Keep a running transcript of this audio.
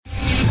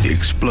The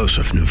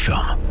explosive new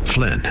film,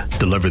 Flynn,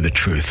 deliver the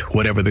truth,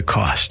 whatever the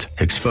cost,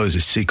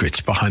 exposes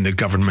secrets behind the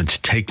government's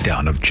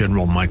takedown of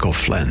General Michael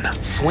Flynn.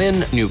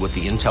 Flynn knew what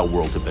the intel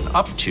world had been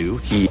up to.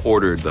 He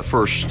ordered the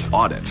first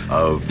audit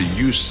of the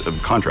use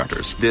of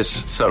contractors.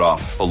 This set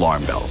off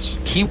alarm bells.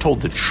 He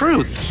told the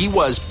truth. He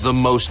was the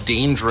most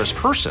dangerous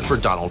person for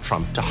Donald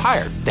Trump to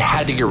hire. They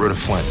had to get rid of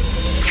Flynn.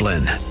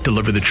 Flynn,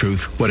 deliver the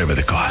truth, whatever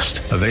the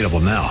cost. Available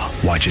now.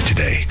 Watch it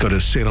today. Go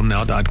to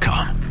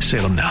salemnow.com.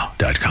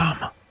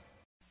 salemnow.com.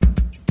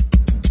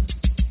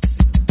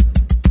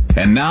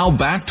 And now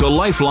back to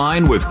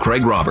Lifeline with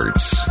Craig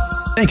Roberts.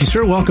 Thank you,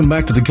 sir. Welcome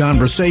back to the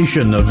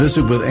conversation. A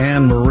visit with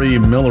Anne Marie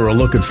Miller. A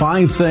look at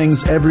 5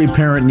 things every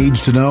parent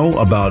needs to know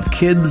about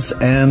kids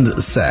and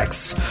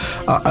sex.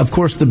 Of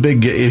course, the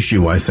big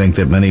issue I think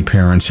that many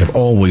parents have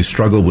always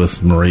struggled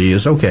with, Marie,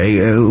 is,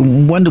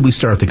 when do we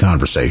start the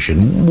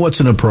conversation? What's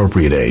an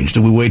appropriate age?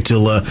 Do we wait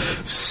till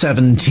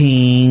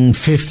 17,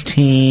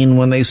 15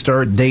 when they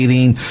start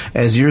dating?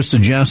 As you're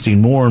suggesting,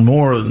 more and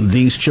more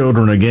these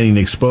children are getting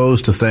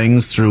exposed to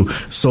things through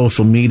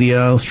social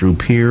media, through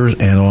peers,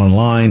 and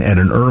online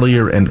at an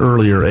earlier and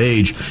earlier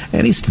age.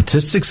 Any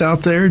statistics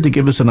out there to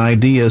give us an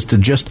idea as to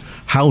just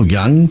how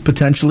young,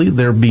 potentially,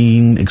 they're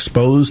being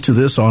exposed to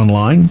this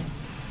online?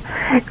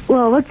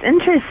 Well, what's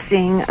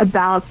interesting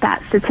about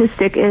that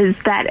statistic is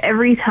that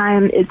every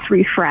time it's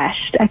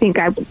refreshed, I think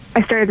I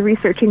started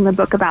researching the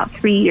book about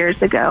 3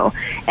 years ago,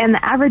 and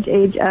the average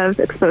age of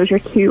exposure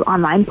to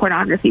online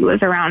pornography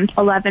was around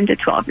 11 to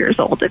 12 years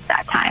old at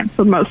that time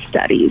for most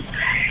studies.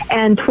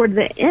 And toward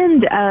the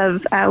end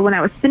of when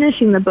I was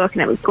finishing the book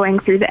and it was going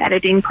through the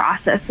editing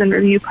process and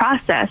review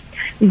process,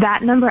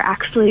 that number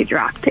actually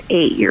dropped to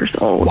 8 years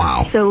old.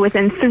 Wow. So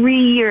within 3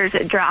 years,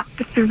 it dropped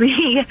to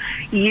 3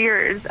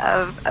 years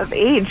of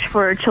age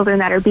for children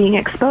that are being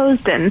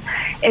exposed. And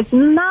it's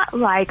not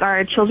like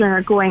our children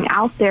are going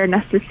out there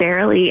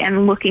necessarily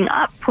and looking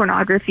up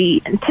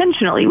pornography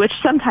intentionally, which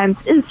sometimes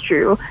is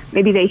true.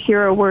 Maybe they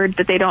hear a word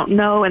that they don't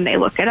know and they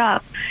look it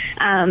up.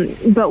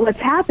 But what's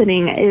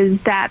happening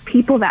is that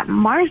people that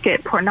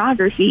market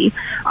pornography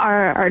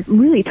are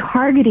really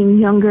targeting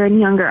younger and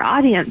younger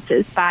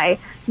audiences by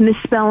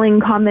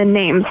misspelling common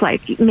names,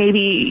 like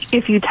maybe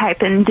if you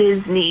type in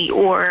Disney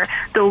or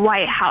the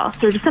White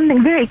House or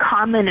something very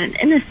common and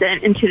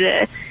innocent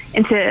into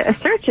a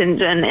search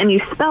engine, and you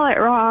spell it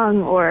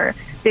wrong, or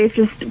they've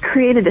just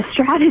created a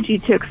strategy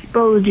to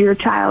expose your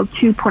child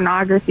to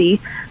pornography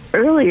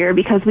earlier,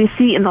 because we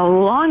see in the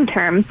long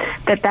term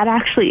that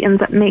actually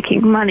ends up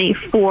making money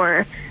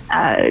for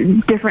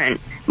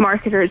different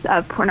marketers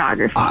of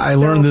pornography. I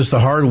learned this the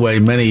hard way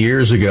many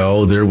years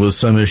ago. There was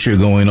some issue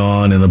going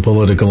on in the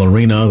political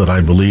arena that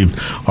I believed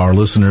our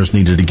listeners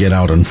needed to get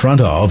out in front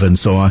of, and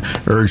so I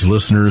urge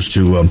listeners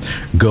to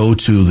go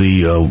to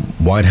the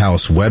White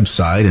House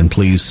website and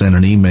please send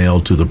an email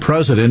to the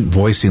president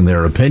voicing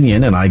their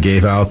opinion. And I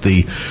gave out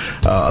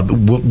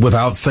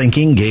without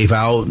thinking, gave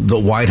out the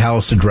White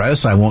House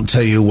address. I won't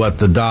tell you what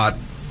the dot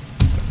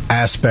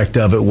aspect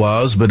of it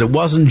was, but it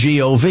wasn't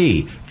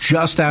GOV,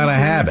 just out of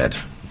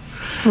habit.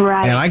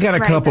 Right. And I got a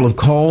couple of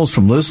calls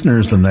from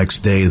listeners the next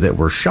day that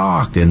were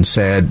shocked and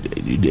said,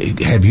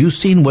 have you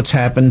seen what's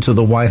happened to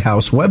the White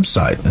House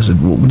website? I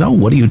said, well, no,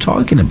 what are you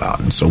talking about?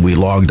 And so we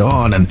logged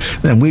on, and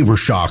then we were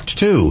shocked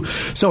too.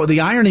 So the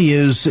irony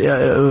is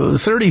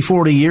 30,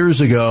 40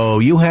 years ago,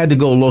 you had to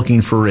go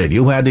looking for it.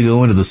 You had to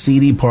go into the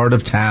seedy part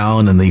of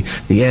town and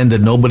the end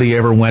that nobody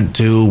ever went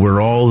to,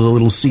 where all the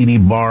little seedy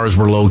bars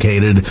were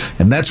located.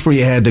 And that's where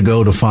you had to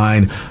go to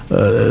find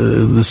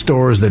the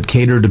stores that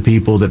catered to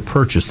people that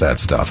purchased that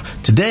stuff.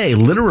 Today,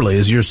 literally,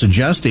 as you're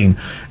suggesting,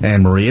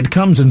 Anne Marie, it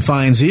comes and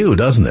finds you,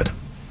 doesn't it?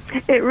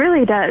 It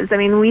really does. I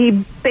mean,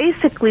 we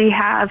basically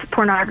have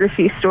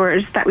pornography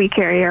stores that we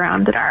carry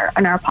around in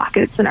our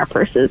pockets and our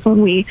purses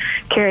when we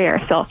carry our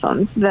cell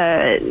phones.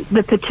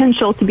 The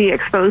potential to be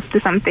exposed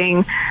to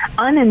something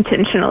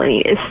unintentionally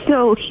is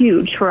so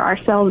huge for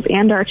ourselves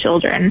and our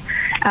children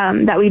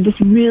that we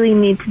just really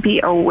need to be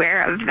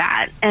aware of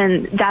that.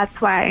 And that's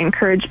why I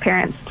encourage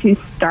parents to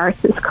start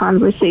this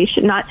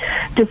conversation. Not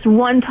just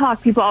one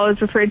talk. People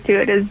always refer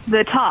to it as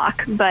the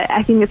talk, but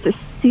I think it's a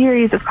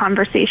series of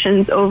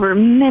conversations over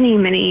many,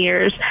 many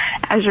years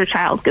as your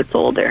child gets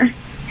older.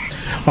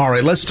 All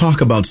right, let's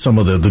talk about some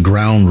of the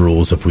ground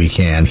rules, if we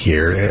can,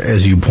 here.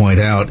 As you point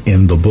out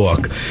in the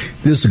book,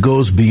 this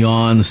goes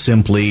beyond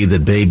simply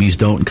that babies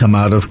don't come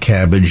out of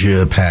cabbage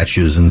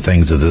patches and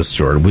things of this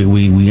sort.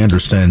 We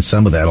understand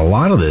some of that. A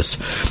lot of this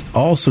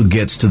also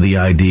gets to the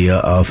idea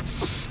of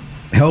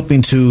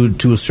helping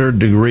to a certain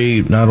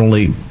degree not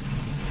only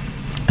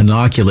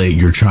inoculate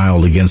your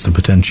child against the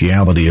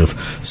potentiality of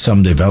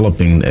someday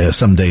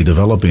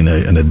developing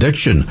an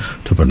addiction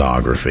to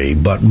pornography.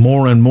 But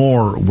more and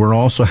more, we're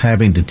also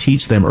having to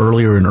teach them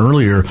earlier and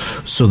earlier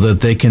so that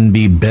they can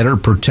be better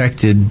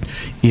protected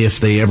if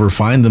they ever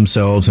find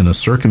themselves in a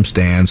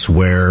circumstance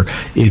where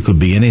it could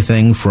be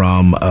anything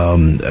from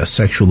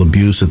sexual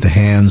abuse at the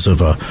hands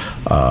of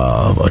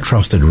a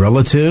trusted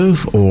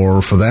relative,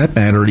 or for that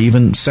matter,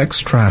 even sex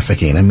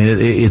trafficking. I mean,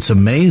 it's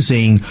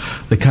amazing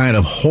the kind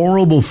of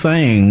horrible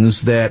things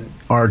things that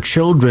our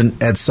children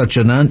at such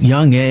a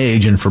young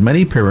age, and for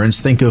many parents,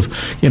 think of,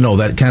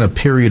 that kind of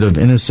period of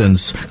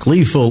innocence,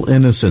 gleeful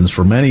innocence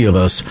for many of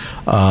us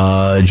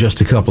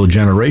just a couple of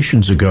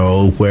generations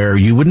ago, where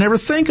you would never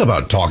think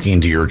about talking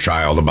to your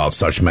child about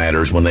such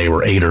matters when they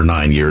were 8 or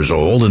 9 years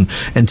old.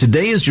 And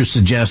today, as you're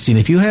suggesting,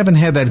 if you haven't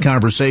had that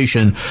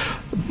conversation,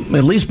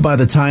 at least by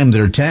the time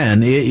they're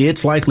 10,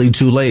 it's likely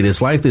too late.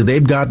 It's likely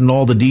they've gotten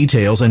all the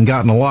details and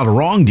gotten a lot of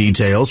wrong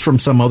details from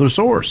some other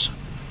source.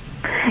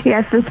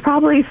 Yes, there's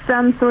probably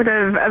some sort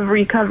of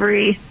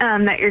recovery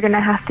that you're going to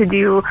have to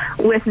do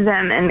with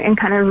them and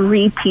kind of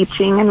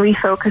reteaching and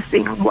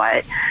refocusing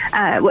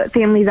what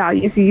family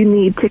values you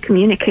need to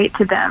communicate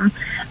to them.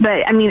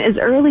 But, I mean, as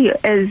early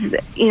as,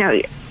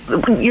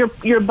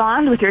 your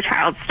bond with your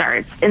child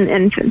starts in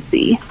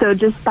infancy. So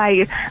just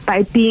by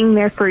being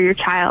there for your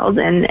child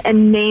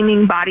and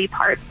naming body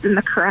parts in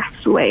the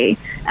correct way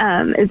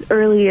as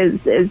early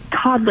as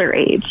toddler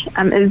age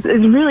is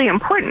really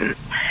important.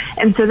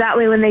 And so that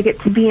way when they get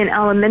to be in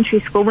elementary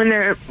school, when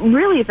they're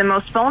really the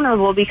most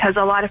vulnerable, because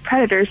a lot of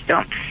predators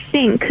don't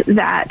think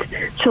that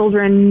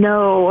children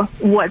know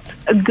what's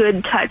a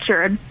good touch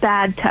or a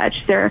bad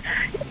touch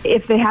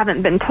if they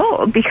haven't been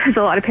told, because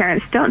a lot of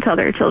parents don't tell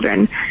their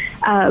children.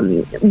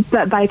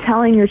 But by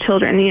telling your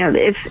children,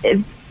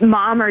 if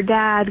mom or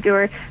dad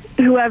or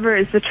whoever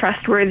is the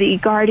trustworthy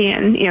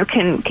guardian,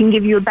 can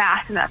give you a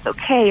bath and that's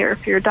okay. Or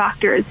if your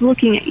doctor is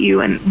looking at you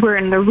and we're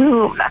in the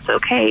room, that's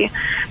okay.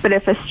 But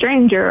if a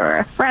stranger or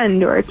a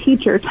friend or a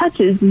teacher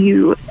touches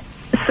you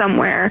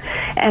somewhere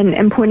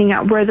and pointing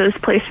out where those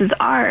places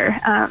are,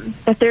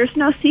 that there's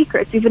no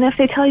secrets. Even if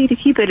they tell you to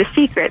keep it a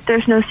secret,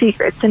 there's no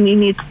secrets and you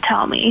need to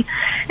tell me.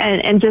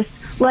 And just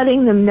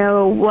letting them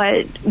know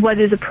what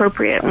is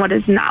appropriate and what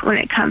is not when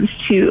it comes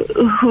to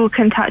who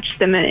can touch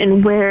them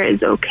and where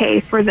is okay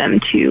for them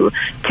to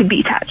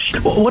be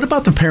touched. Well, what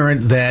about the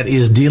parent that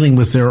is dealing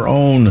with their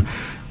own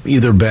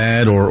either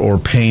bad or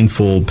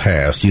painful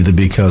past, either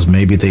because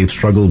maybe they've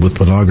struggled with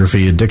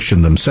pornography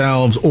addiction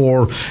themselves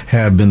or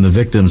have been the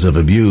victims of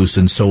abuse,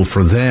 and so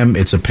for them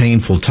it's a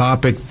painful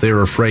topic.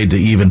 They're afraid to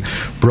even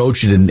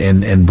broach it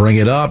and bring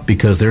it up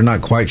because they're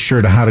not quite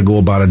sure how to go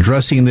about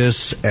addressing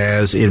this,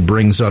 as it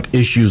brings up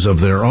issues of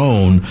their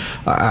own.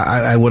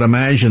 I would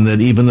imagine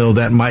that even though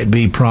that might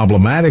be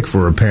problematic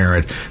for a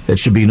parent, that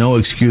should be no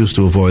excuse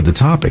to avoid the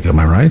topic. Am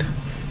I right?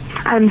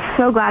 I'm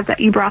so glad that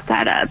you brought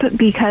that up,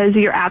 because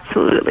you're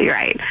absolutely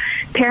right.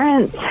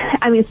 Parents,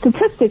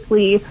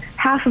 statistically,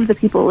 half of the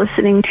people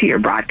listening to your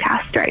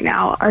broadcast right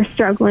now are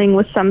struggling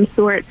with some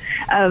sort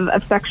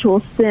of sexual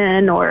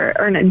sin or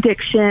an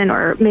addiction,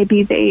 or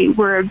maybe they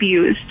were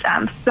abused.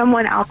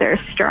 Someone out there is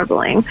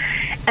struggling.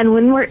 And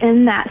when we're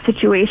in that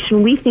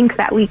situation, we think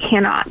that we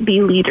cannot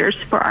be leaders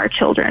for our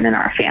children and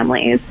our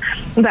families.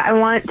 But I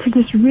want to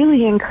just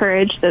really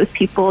encourage those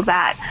people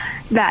that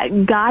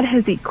God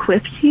has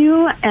equipped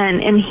you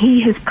and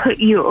He has put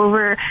you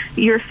over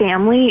your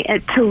family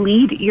to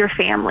lead your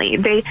family.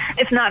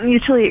 It's not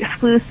mutually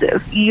exclusive.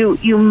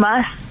 You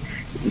must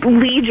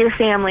lead your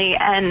family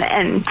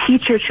and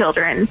teach your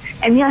children.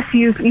 And yes,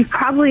 you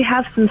probably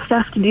have some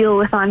stuff to deal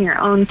with on your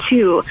own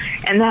too,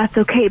 and that's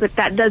okay, but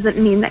that doesn't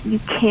mean that you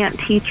can't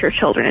teach your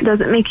children. It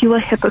doesn't make you a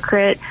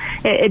hypocrite.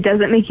 It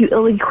doesn't make you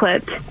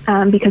ill-equipped,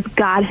 because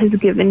God has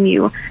given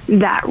you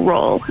that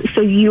role.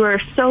 So you are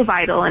so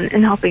vital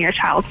in helping your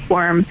child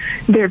form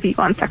their view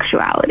on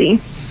sexuality.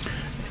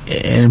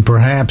 And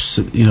perhaps,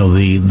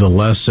 the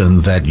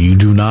lesson that you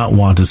do not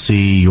want to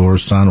see your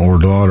son or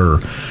daughter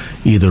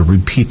either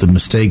repeat the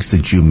mistakes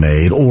that you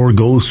made or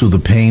go through the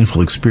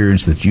painful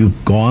experience that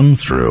you've gone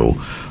through,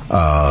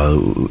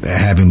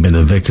 having been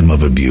a victim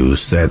of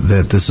abuse, that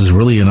this is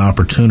really an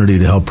opportunity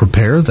to help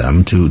prepare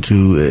them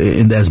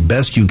to as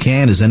best you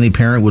can, as any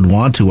parent would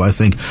want to, I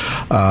think,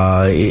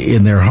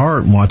 in their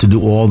heart, want to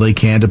do all they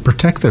can to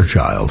protect their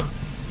child.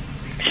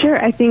 Sure.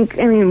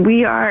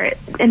 We are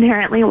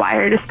inherently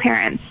wired as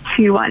parents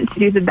to want to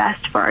do the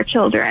best for our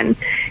children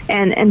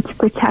and to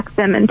protect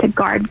them and to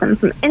guard them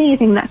from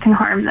anything that can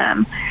harm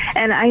them.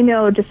 And I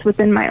know just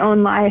within my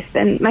own life,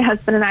 and my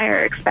husband and I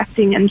are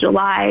expecting in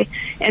July,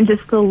 and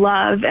just the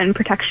love and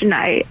protection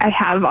I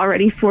have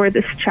already for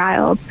this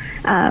child.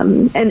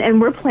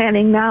 And we're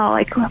planning now,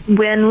 like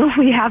when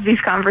we have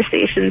these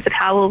conversations, and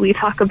how will we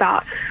talk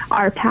about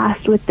our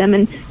past with them.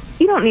 And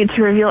you don't need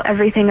to reveal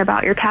everything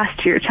about your past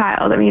to your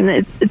child.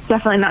 It's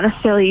definitely not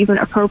necessarily even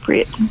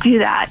appropriate to do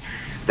that.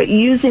 But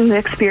using the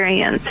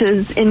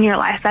experiences in your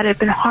life that have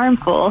been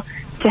harmful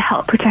to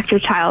help protect your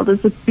child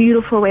is a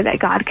beautiful way that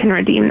God can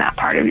redeem that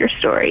part of your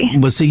story.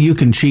 But see, you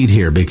can cheat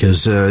here,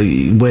 because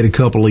you wait a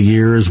couple of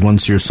years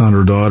once your son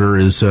or daughter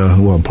is,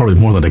 probably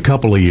more than a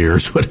couple of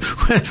years, but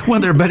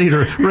when they're ready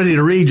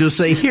to read, just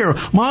say, "Here,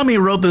 Mommy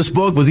wrote this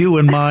book with you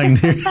in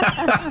mind.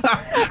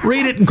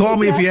 Read it and call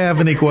me if you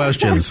have any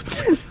questions."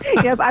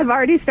 Yep, I've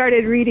already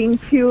started reading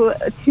to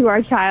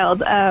our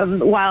child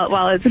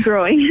while it's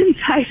growing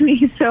inside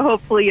me. So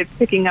hopefully it's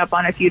picking up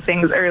on a few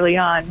things early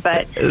on.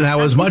 But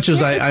now, as much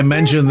as I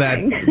mentioned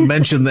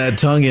that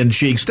tongue in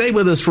cheek, stay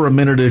with us for a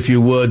minute if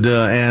you would,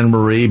 Anne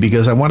Marie,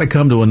 because I want to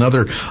come to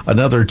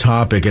another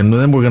topic, and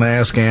then we're going to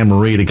ask Anne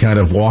Marie to kind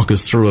of walk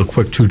us through a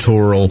quick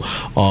tutorial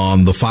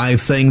on the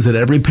 5 things that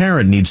every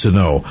parent needs to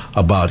know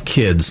about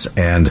kids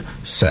and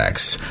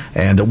sex.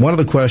 And one of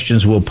the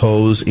questions we'll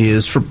pose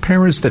is for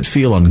parents that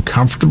feel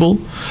uncomfortable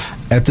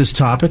at this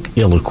topic,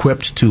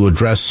 ill-equipped to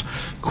address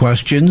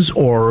questions,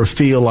 or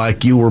feel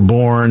like you were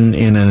born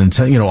in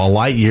a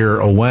light year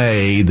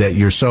away, that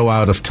you're so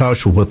out of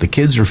touch with what the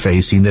kids are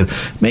facing that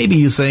maybe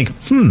you think,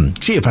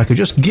 gee, if I could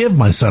just give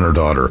my son or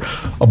daughter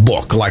a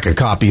book, like a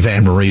copy of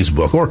Anne Marie's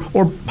book, or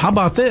how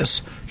about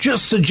this?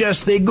 Just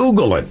suggest they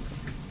Google it.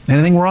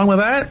 Anything wrong with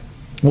that?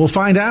 We'll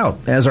find out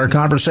as our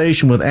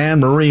conversation with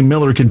Anne Marie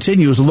Miller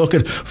continues to look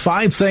at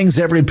 5 things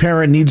every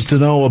parent needs to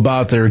know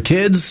about their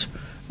kids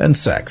and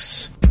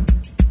sex.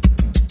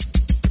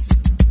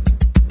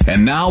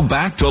 And now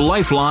back to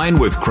Lifeline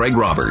with Craig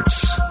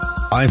Roberts.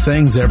 5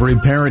 things every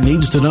parent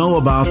needs to know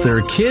about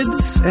their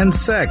kids and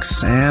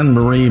sex. Anne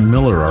Marie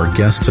Miller, our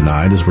guest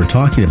tonight, as we're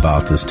talking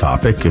about this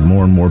topic, and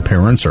more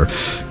parents are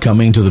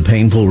coming to the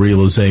painful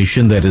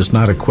realization that it's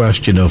not a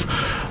question of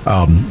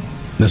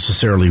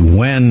necessarily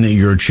when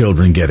your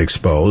children get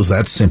exposed.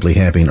 That's simply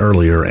happening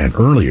earlier and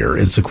earlier.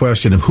 It's a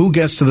question of who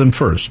gets to them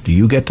first. Do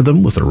you get to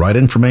them with the right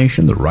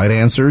information, the right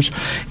answers,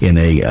 in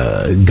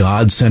a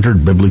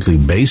God-centered, biblically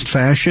based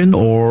fashion,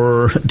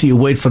 or do you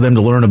wait for them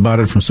to learn about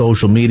it from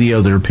social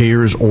media, their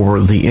peers, or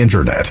the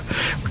internet?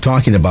 We're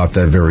talking about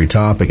that very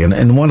topic.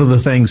 And one of the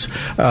things,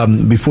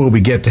 before we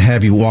get to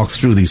have you walk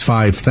through these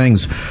 5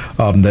 things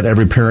that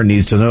every parent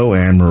needs to know,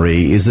 Anne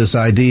Marie, is this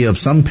idea of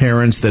some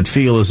parents that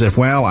feel as if,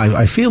 well,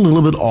 I feel a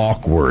little bit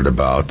awkward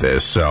about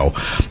this, so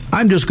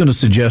I'm just going to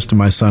suggest to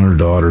my son or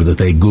daughter that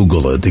they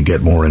Google it to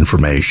get more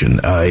information.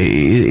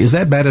 Is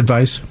that bad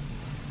advice?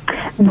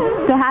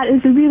 That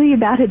is really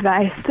bad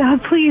advice.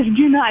 Please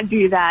do not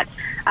do that.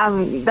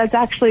 That's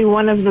actually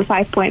one of the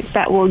 5 points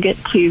that we'll get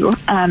to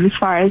as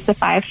far as the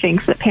 5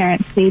 things that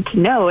parents need to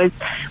know. Is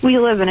we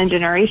live in a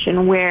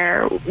generation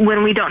where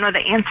when we don't know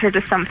the answer to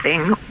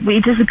something,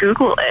 we just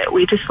Google it.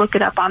 We just look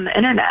it up on the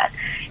internet.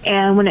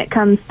 And when it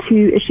comes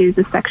to issues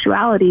of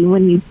sexuality,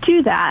 when you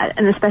do that,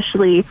 and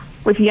especially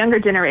with younger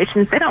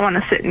generations, they don't want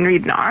to sit and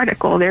read an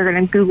article. They're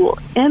going to Google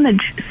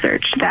image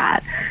search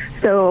that.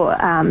 So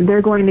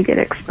they're going to get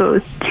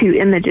exposed to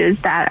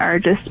images that are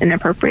just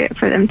inappropriate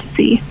for them to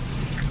see.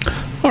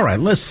 All right,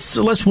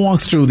 let's walk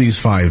through these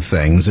 5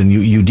 things, and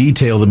you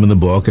detail them in the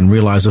book, and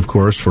realize, of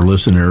course, for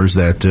listeners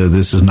that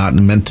this is not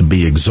meant to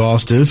be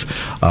exhaustive.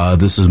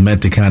 This is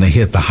meant to kind of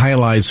hit the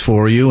highlights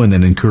for you, and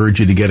then encourage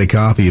you to get a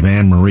copy of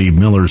Anne Marie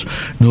Miller's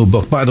new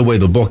book. By the way,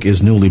 the book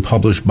is newly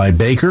published by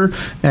Baker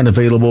and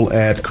available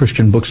at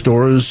Christian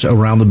bookstores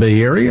around the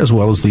Bay Area, as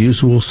well as the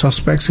usual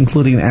suspects,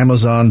 including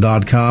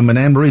Amazon.com. And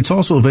Anne Marie, it's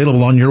also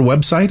available on your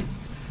website?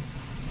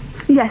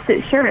 Yes,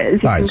 it sure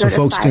is. All right, so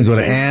folks can go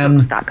to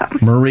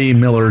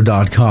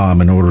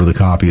AnneMarieMiller.com and order the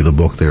copy of the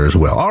book there as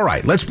well. All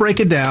right, let's break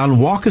it down.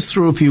 Walk us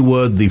through, if you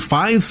would, the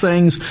 5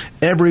 things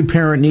every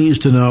parent needs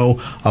to know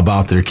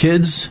about their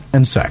kids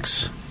and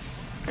sex.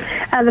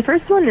 The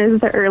first one is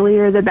the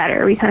earlier the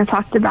better. We kind of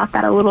talked about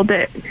that a little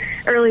bit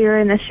earlier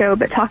in the show,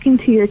 but talking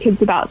to your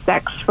kids about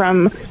sex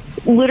from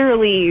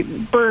literally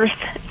birth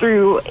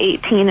through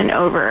 18 and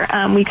over.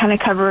 We kind of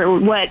cover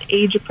what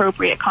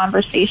age-appropriate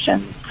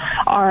conversations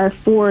are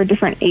for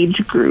different age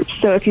groups.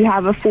 So if you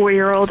have a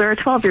 4-year-old or a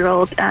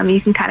 12-year-old,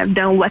 you can kind of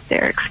know what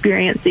they're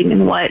experiencing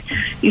and what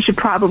you should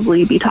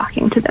probably be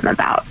talking to them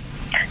about.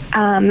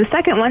 The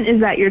second one is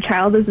that your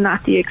child is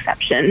not the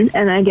exception.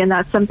 And again,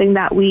 that's something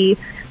that we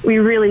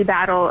really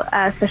battle,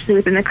 especially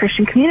within the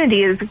Christian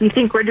community, is we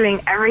think we're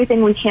doing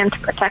everything we can to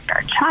protect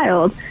our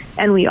child,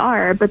 and we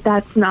are, but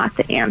that's not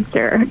the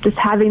answer. Just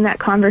having that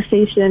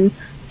conversation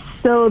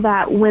so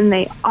that when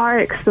they are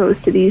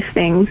exposed to these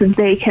things,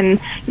 they can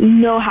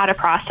know how to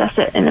process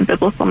it in a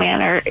biblical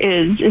manner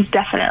is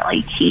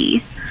definitely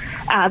key.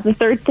 The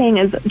third thing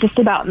is just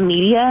about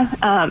media,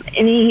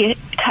 any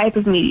type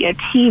of media,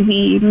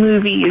 TV,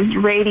 movies,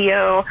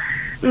 radio,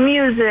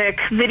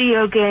 music,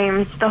 video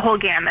games, the whole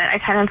gamut. I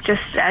kind of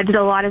just did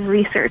a lot of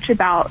research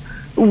about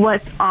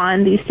what's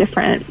on these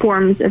different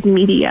forms of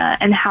media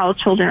and how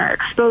children are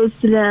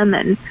exposed to them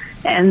and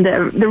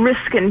the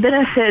risk and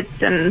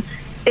benefits. And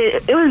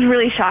it was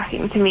really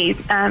shocking to me,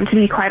 to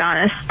be quite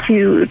honest,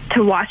 to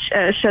watch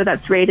a show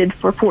that's rated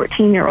for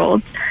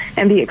 14-year-olds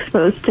and be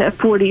exposed to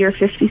 40 or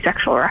 50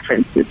 sexual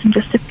references in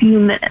just a few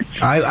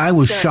minutes. I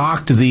was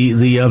shocked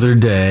the other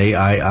day.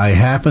 I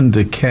happened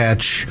to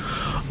catch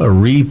a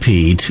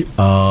repeat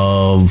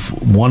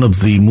of one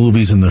of the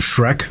movies in the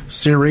Shrek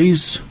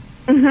series.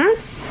 Mm-hmm.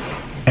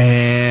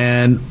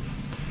 And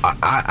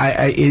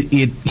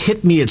it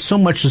hit me at so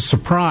much a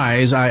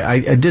surprise.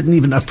 I didn't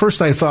even, at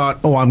first I thought,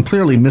 I'm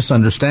clearly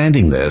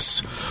misunderstanding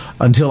this,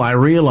 until I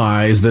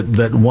realized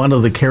that one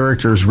of the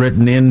characters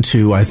written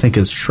into, I think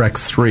it's Shrek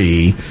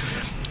 3,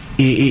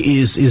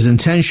 is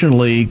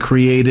intentionally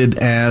created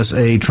as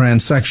a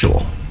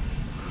transsexual.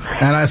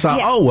 And I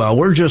thought,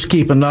 we're just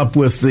keeping up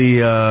with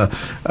the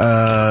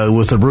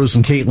Bruce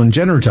and Caitlyn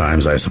Jenner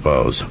times, I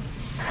suppose.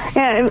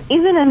 Yeah,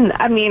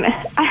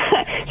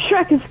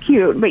 Shrek is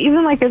cute, but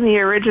even like in the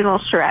original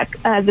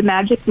Shrek, the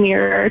magic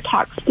mirror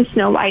talks to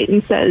Snow White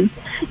and says,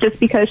 just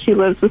because she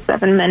lives with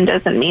 7 men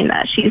doesn't mean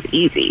that she's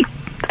easy.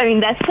 I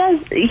mean,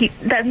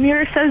 that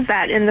mirror says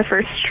that in the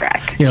first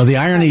Shrek. The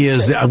irony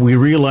is that we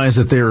realize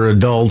that there are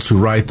adults who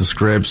write the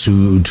scripts,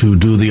 who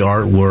do the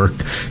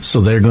artwork, so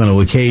they're going to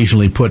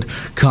occasionally put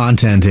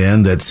content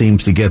in that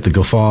seems to get the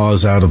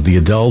guffaws out of the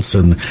adults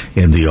in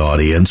the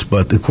audience.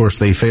 But, of course,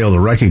 they fail to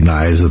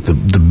recognize that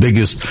the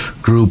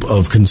biggest group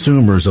of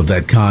consumers of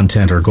that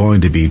content are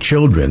going to be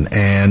children.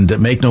 And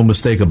make no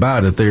mistake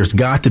about it, there's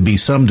got to be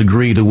some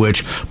degree to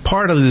which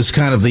part of it is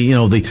kind of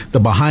the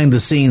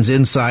behind-the-scenes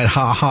inside,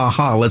 ha, ha,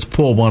 ha, let's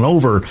pull one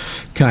over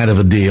kind of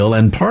a deal.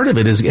 And part of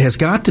it has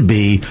got to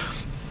be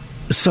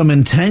some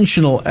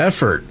intentional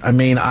effort. I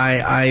mean,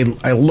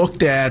 I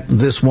looked at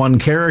this one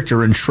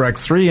character in Shrek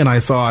 3 and I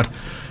thought,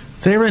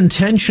 they're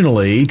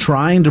intentionally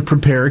trying to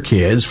prepare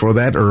kids for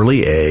that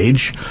early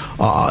age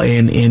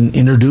in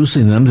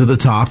introducing them to the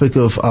topic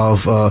of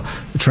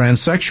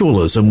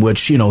transsexualism,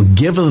 which,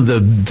 given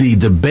the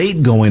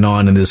debate going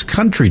on in this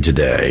country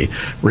today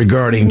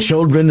regarding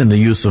children and the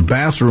use of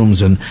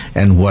bathrooms and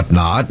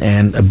whatnot,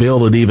 and a bill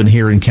that even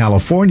here in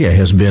California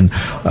has been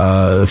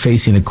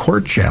facing a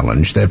court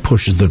challenge that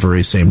pushes the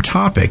very same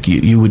topic.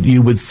 You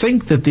would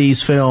think that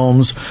these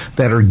films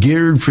that are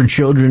geared for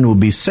children would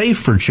be safe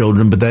for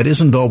children, but that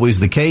isn't always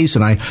the case,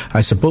 and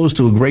I suppose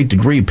to a great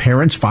degree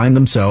parents find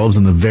themselves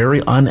in the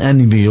very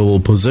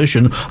unenviable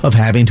position of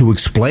having to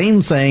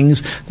explain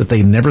things that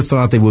they never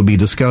thought they would be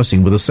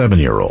discussing with a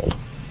 7-year-old.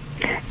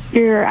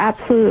 You're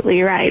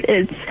absolutely right.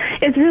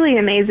 It's really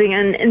amazing,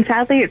 and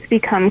sadly it's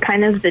become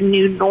kind of the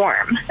new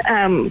norm,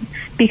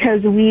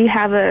 because we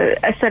have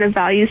a set of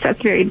values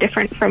that's very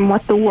different from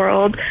what the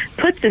world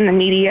puts in the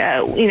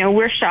media.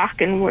 We're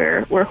shocked and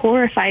we're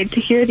horrified to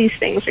hear these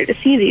things or to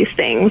see these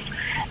things,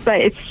 but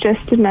it's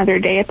just another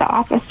day at the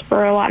office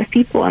for a lot of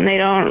people, and they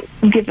don't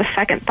give a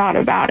second thought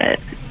about it.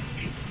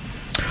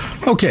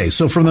 Okay,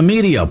 so from the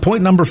media,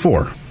 point number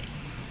 4.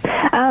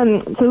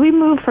 So we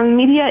moved from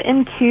media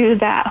into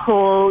that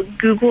whole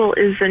Google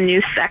is the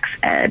new sex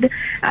ed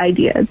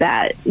idea,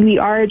 that we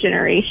are a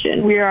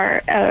generation. We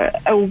are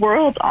a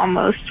world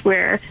almost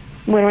where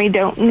when we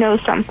don't know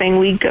something,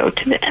 we go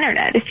to the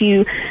internet. If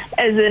you,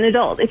 as an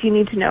adult, if you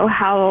need to know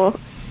how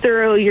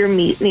thorough your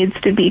meat needs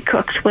to be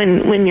cooked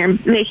when you're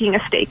making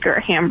a steak or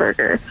a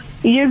hamburger,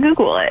 you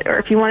Google it. Or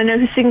if you want to know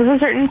who sings a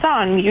certain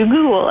song, you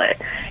Google it.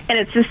 And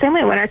it's the same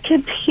way when our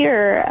kids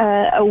hear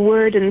a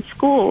word in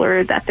school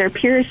or that their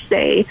peers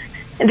say,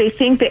 and they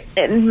think that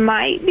it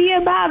might be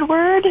a bad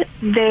word,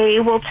 they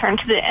will turn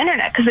to the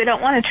internet because they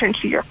don't want to turn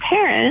to your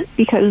parent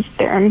because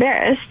they're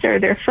embarrassed, or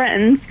their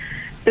friends.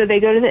 So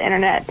they go to the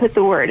internet, put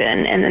the word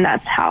in, and then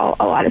that's how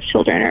a lot of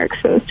children are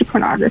exposed to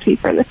pornography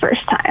for the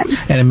first time.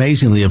 And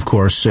amazingly, of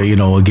course,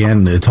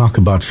 again, talk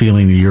about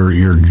feeling your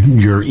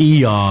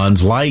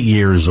eons, light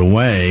years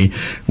away,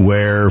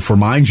 where for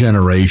my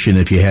generation,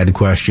 if you had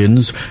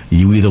questions,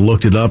 you either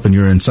looked it up in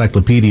your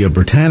Encyclopedia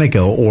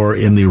Britannica or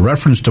in the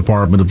reference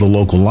department of the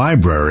local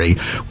library,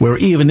 where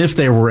even if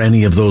there were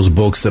any of those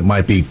books that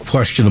might be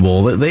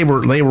questionable, they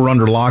were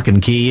under lock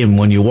and key, and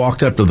when you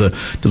walked up to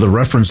the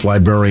reference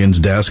librarian's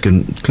desk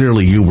and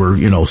clearly you were,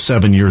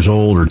 7 years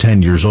old or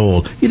 10 years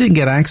old, you didn't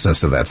get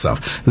access to that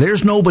stuff.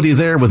 There's nobody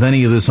there with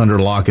any of this under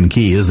lock and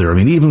key, is there? I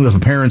mean, even if a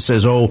parent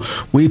says,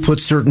 we put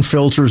certain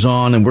filters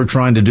on and we're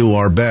trying to do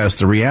our best,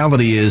 the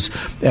reality is,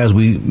 as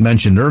we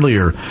mentioned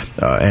earlier,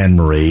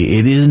 Anne-Marie,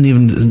 it isn't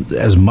even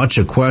as much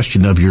a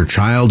question of your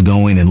child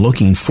going and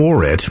looking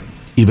for it,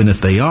 even if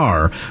they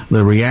are.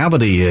 The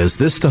reality is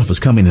this stuff is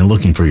coming and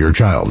looking for your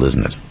child,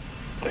 isn't it?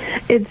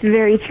 It's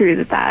very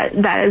true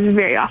that is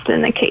very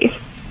often the case.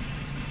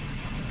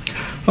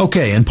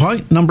 Okay, and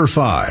point number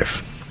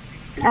 5.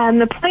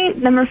 The point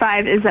number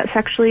 5 is that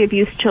sexually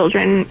abused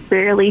children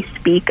rarely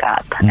speak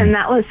up. And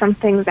that was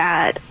something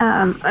that,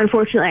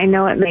 unfortunately, I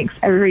know it makes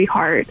every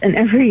heart and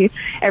every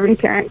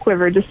parent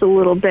quiver just a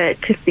little bit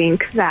to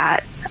think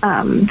that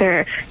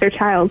their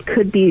child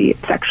could be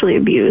sexually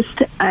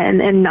abused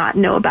and not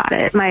know about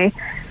it. My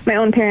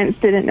own parents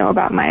didn't know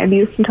about my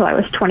abuse until I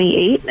was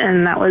 28,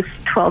 and that was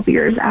 12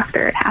 years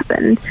after it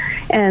happened.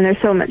 And there's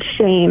so much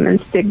shame and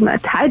stigma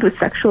tied with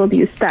sexual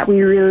abuse that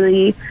we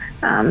really,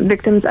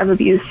 victims of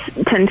abuse,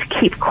 tend to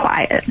keep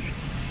quiet.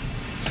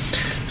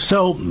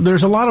 So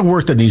there's a lot of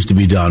work that needs to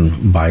be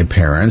done by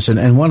parents,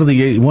 and one of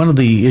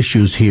the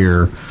issues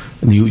here,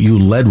 you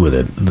led with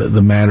it,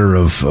 the matter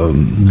of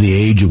the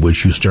age at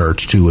which you start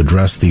to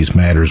address these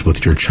matters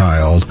with your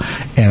child.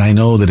 And I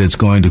know that it's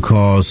going to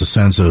cause a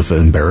sense of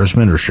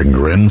embarrassment or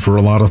chagrin for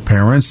a lot of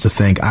parents to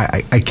think,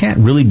 I can't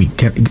really be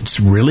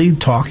really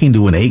talking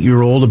to an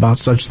 8-year-old about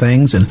such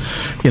things. And,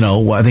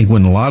 I think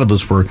when a lot of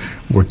us were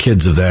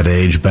kids of that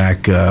age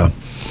back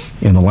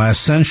in the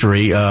last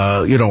century,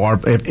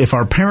 if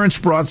our parents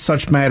brought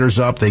such matters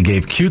up, they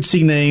gave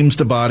cutesy names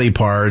to body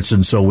parts,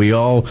 and so we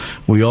all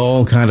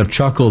kind of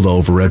chuckled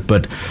over it.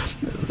 But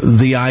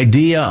the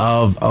idea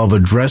of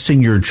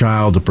addressing your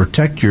child to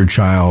protect your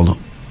child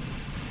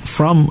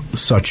from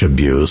such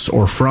abuse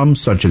or from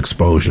such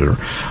exposure,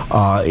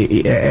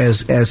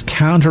 as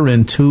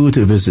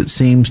counterintuitive as it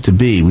seems to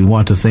be, we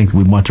want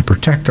to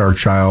protect our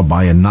child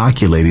by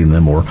inoculating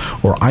them or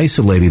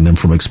isolating them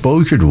from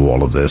exposure to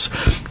all of this.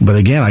 But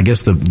again, I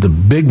guess the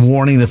big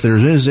warning, if there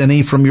is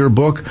any from your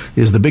book,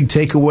 is the big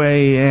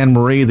takeaway,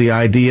 Anne-Marie, the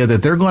idea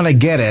that they're going to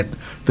get it.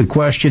 The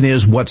question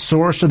is, what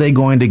source are they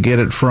going to get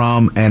it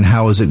from, and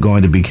how is it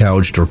going to be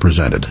couched or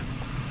presented?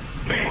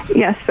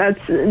 Yes,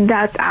 that's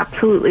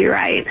absolutely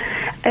right.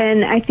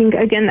 And I think,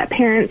 again, that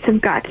parents have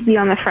got to be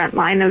on the front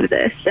line of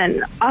this.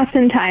 And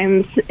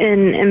oftentimes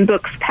in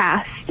books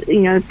past,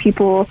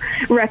 people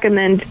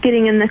recommend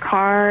getting in the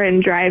car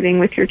and driving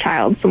with your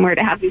child somewhere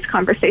to have these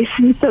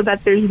conversations so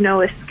that there's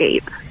no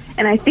escape.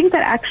 And I think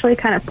that actually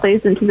kind of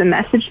plays into the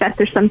message that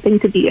there's something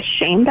to be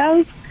ashamed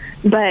of.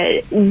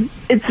 But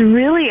it's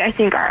really, I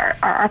think, our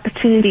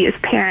opportunity as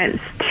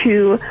parents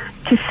to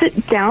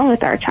sit down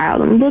with our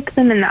child and look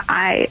them in the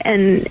eye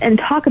and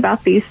talk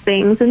about these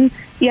things. And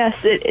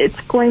yes, it's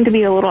going to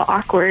be a little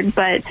awkward,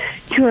 but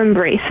to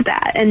embrace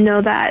that and know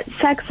that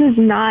sex is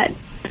not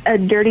a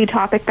dirty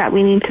topic that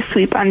we need to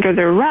sweep under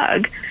the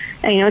rug.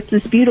 And, it's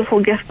this beautiful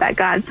gift that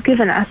God's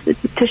given us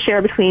to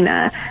share between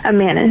a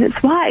man and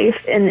his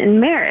wife in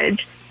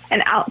marriage.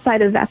 And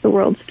outside of that, the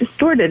world's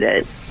distorted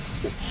it.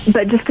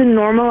 But just to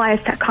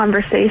normalize that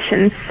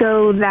conversation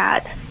so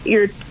that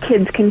your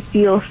kids can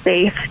feel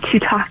safe to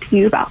talk to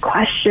you about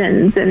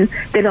questions and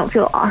they don't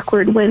feel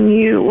awkward when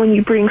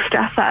you bring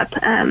stuff up.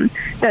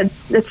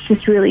 That's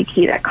just really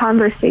key. That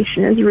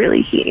conversation is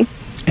really key.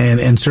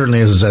 And certainly,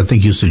 as I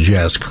think you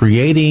suggest,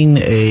 creating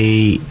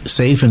a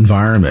safe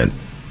environment,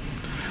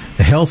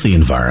 a healthy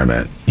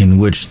environment in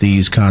which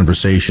these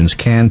conversations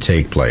can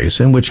take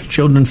place, in which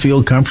children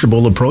feel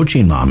comfortable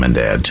approaching mom and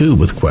dad, too,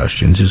 with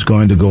questions, is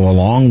going to go a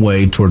long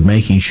way toward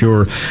making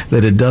sure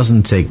that it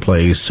doesn't take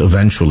place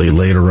eventually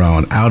later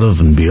on out of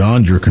and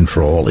beyond your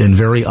control in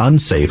very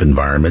unsafe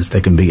environments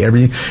that can be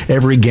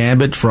every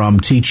gambit from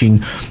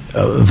teaching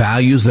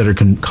values that are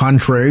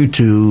contrary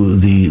to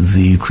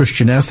the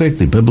Christian ethic,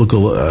 the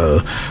biblical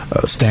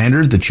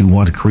standard that you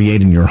want to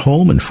create in your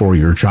home and for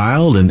your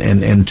child,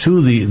 and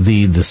to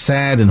the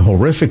sad and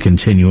horrific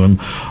continuum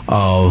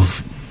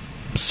of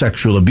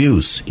sexual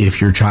abuse if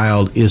your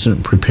child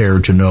isn't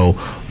prepared to know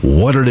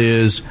what it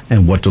is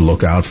and what to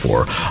look out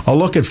for. I'll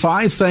look at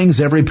 5 things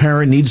every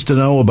parent needs to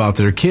know about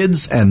their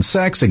kids and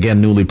sex,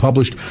 again, newly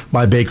published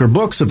by Baker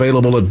Books,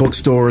 available at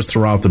bookstores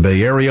throughout the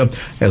Bay Area,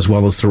 as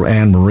well as through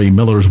Anne-Marie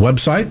Miller's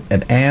website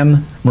at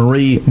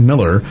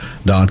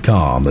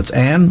AnneMarieMiller.com. That's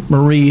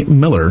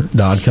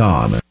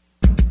AnneMarieMiller.com.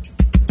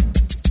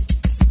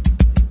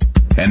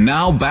 And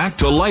now back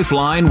to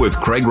Lifeline with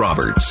Craig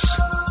Roberts.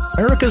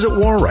 America's at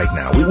war right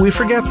now. We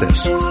forget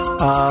this.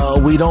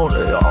 We don't,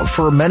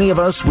 for many of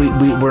us,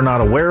 we're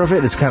not aware of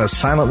it. It's kind of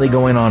silently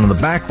going on in the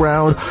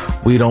background.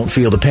 We don't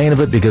feel the pain of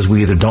it because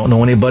we either don't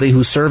know anybody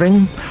who's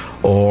serving,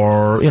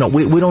 or,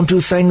 we don't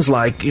do things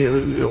like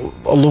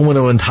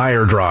aluminum and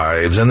tire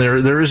drives, and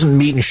there isn't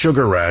meat and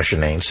sugar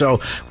rationing.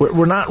 So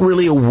we're not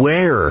really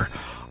aware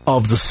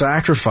of the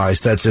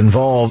sacrifice that's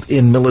involved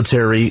in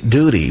military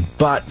duty.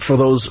 But for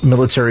those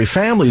military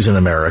families in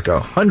America,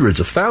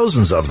 hundreds of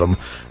thousands of them,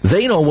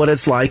 they know what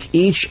it's like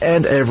each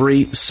and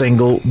every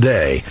single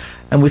day.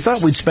 And we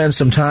thought we'd spend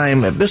some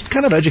time just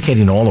kind of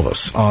educating all of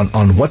us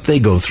on what they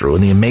go through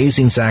and the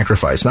amazing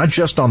sacrifice, not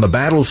just on the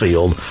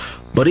battlefield,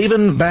 but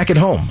even back at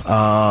home,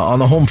 on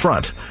the home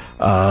front.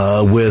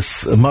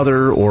 With a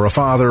mother or a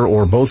father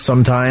or both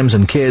sometimes,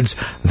 and kids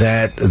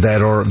that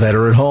are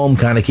at home,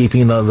 kind of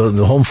keeping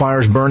the home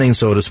fires burning,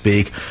 so to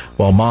speak,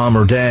 while mom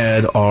or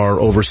dad are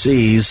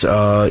overseas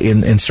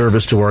in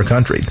service to our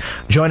country.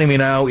 Joining me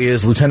now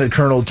is Lieutenant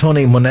Colonel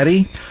Tony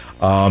Monetti.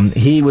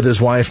 He, with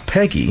his wife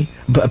Penny,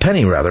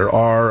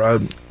 are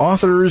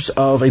authors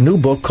of a new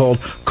book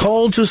called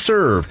Called to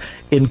Serve: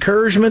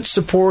 Encouragement,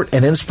 Support,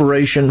 and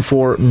Inspiration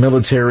for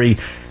Military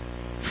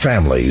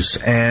Families.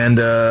 And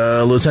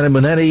Lieutenant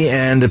Monetti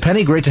and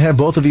Penny, great to have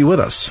both of you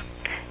with us.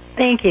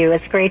 Thank you.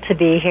 It's great to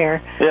be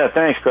here. Yeah,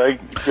 thanks, Craig.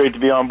 Great to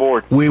be on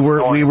board. We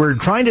were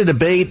trying to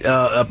debate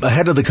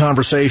ahead of the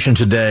conversation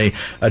today,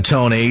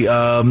 Tony.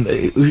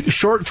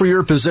 Short for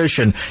your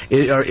position,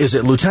 is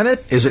it lieutenant?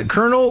 Is it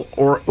colonel?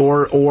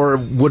 Or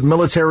would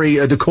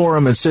military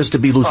decorum insist to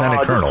be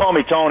lieutenant colonel? Just call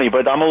me Tony,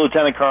 but I'm a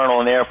lieutenant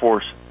colonel in the Air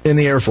Force. In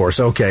the Air Force,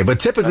 okay. But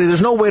typically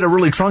there's no way to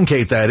really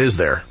truncate that, is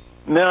there?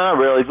 No, not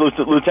really.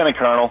 Lieutenant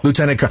Colonel.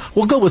 Lieutenant Colonel.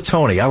 We'll go with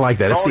Tony. I like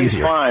that. It's Tony's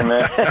easier. Fine,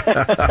 man.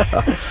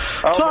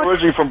 I'm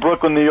originally from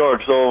Brooklyn, New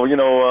York, so,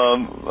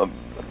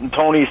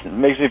 Tony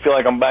makes me feel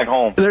like I'm back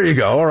home. There you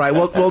go. All right.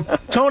 Well,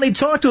 Tony,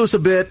 talk to us a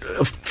bit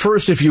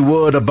first, if you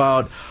would,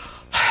 about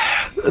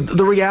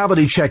the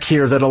reality check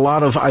here that a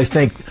lot of, I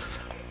think,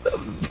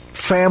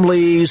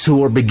 families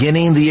who are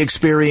beginning the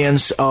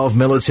experience of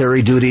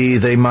military duty,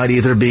 they might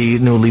either be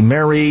newly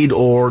married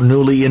or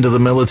newly into the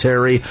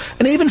military,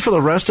 and even for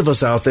the rest of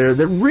us out there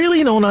that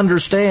really don't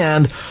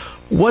understand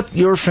what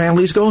your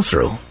families go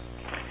through.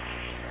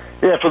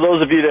 Yeah, for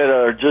those of you that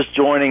are just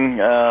joining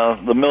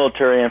the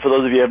military, and for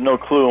those of you who have no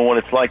clue on what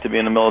it's like to be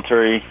in the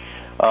military,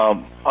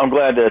 I'm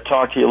glad to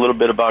talk to you a little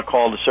bit about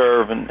Call to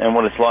Serve and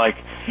what it's like.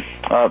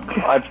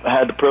 I've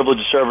had the privilege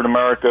to serve in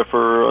America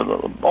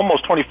for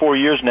almost 24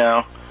 years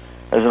now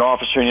as an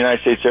officer in the United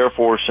States Air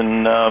Force,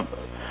 and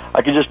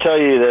I can just tell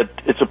you that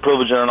it's a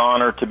privilege and an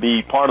honor to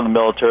be part of the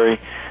military.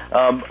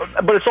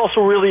 But it's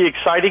also really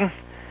exciting,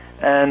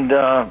 and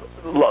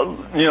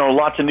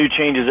lots of new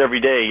changes every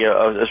day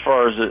as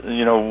far as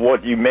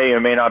what you may or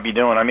may not be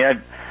doing. I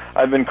mean,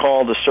 I've been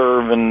called to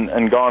serve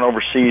and gone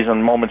overseas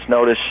on moment's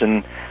notice,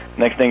 and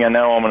next thing I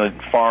know, I'm in a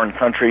foreign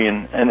country,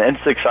 and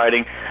it's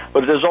exciting.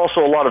 But there's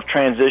also a lot of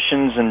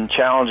transitions and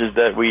challenges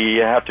that we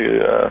have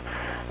to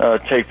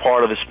take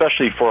part of,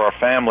 especially for our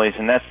families,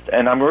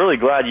 and I'm really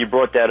glad you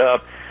brought that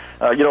up.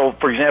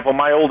 For example,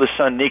 my oldest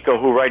son Nico,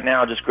 who right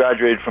now just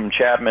graduated from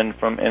Chapman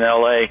in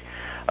L.A.,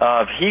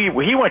 he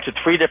went to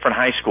 3 different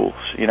high schools,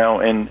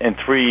 in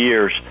 3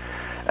 years.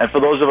 And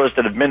for those of us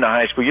that have been to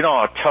high school, you know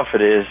how tough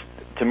it is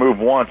to move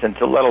once and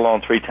to let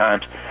alone 3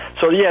 times.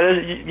 So yeah,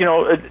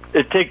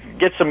 it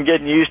gets some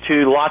getting used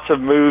to, lots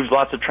of moves,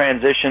 lots of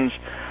transitions.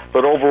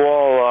 But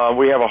overall,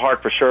 we have a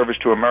heart for service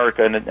to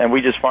America, and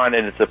we just find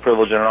that it's a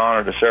privilege and an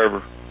honor to serve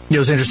her. It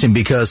was interesting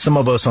because some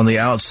of us on the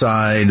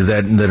outside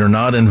that are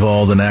not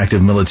involved in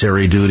active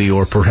military duty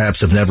or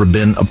perhaps have never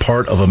been a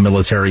part of a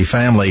military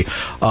family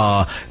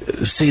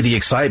see the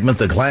excitement,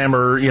 the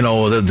glamour,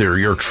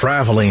 you're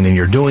traveling and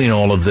you're doing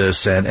all of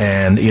this,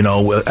 and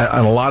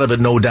a lot of it,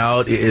 no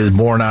doubt, is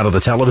born out of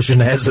the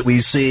television ads that we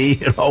see,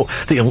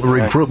 the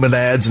recruitment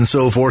ads and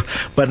so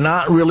forth, but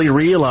not really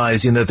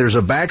realizing that there's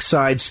a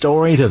backside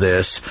story to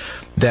this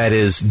that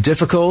is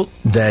difficult,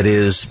 that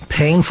is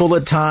painful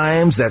at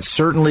times, that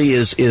certainly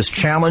is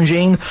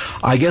challenging.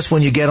 I guess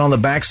when you get on the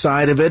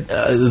backside of it,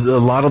 a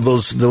lot of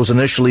those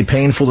initially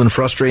painful and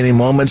frustrating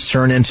moments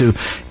turn into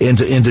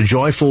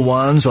joyful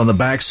ones on the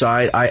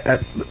backside.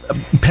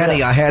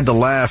 Penny, I had to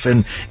laugh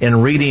in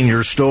reading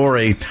your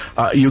story.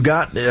 You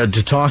got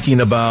to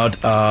talking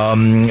about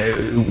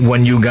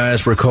when you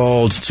guys were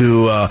called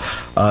to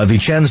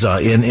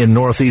Vicenza in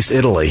northeast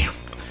Italy,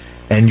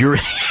 and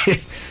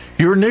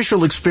your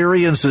initial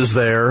experiences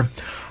there,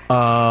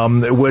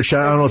 which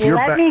I don't know if you're...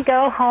 Let me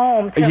go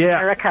home to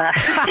America.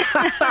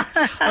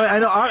 I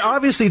know.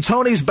 Obviously,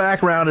 Tony's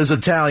background is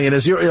Italian.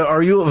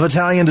 Are you of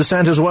Italian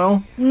descent as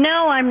well?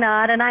 No, I'm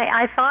not. And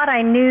I thought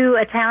I knew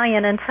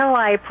Italian until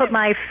I put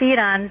my feet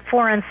on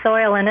foreign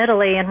soil in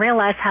Italy and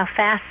realized how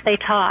fast they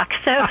talk.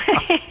 So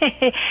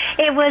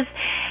it was...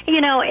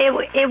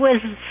 it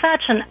was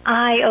such an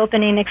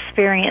eye-opening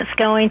experience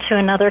going to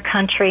another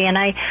country, and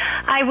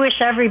I wish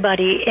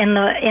everybody in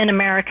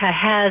America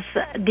has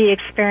the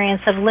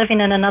experience of living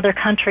in another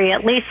country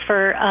at least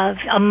for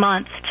a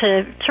month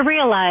to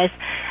realize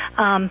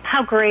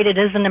how great it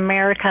is in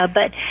America.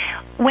 But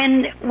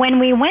when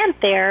we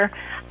went there,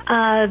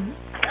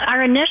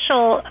 our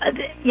initial,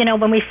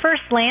 when we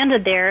first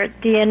landed there,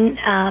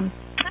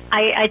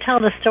 I tell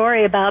the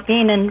story about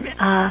being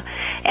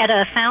at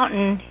a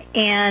fountain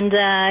and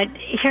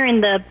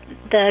hearing the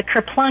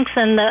kerplunks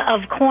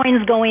of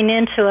coins going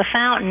into a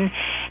fountain.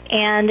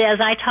 And as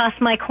I toss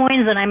my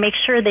coins in, I make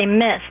sure they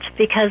missed,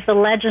 because the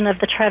legend of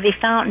the Trevi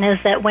Fountain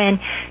is that when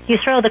you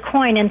throw the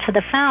coin into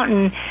the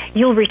fountain,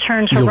 you'll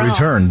return to Rome. You'll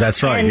return,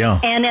 that's right, yeah.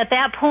 And at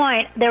that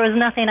point, there was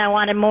nothing I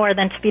wanted more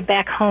than to be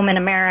back home in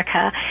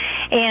America.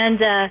 And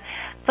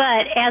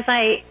but as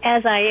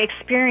I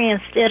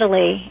experienced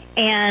Italy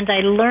and I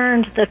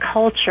learned the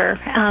culture,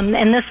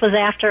 and this was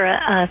after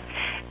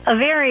a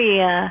very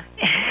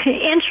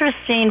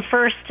interesting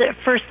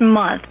first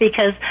month,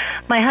 because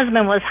my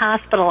husband was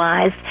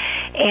hospitalized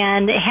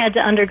and had to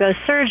undergo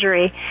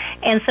surgery,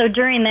 and so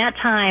during that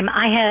time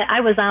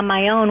I was on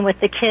my own with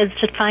the kids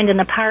to find an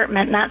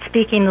apartment, not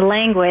speaking the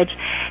language,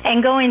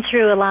 and going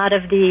through a lot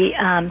of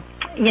the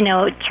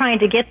trying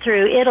to get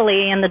through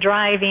Italy and the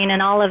driving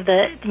and all of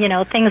the,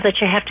 things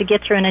that you have to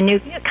get through in a new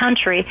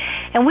country.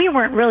 And we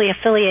weren't really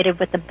affiliated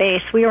with the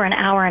base. We were an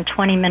hour and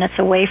 20 minutes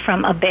away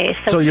from a base.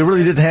 So you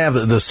really didn't have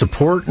the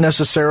support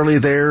necessarily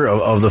there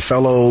of the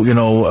fellow,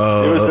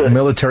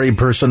 military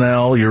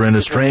personnel. You're in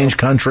a strange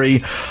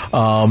country.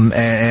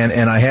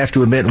 And I have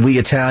to admit, we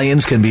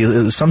Italians can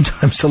be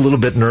sometimes a little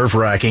bit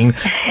nerve-wracking.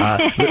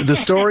 The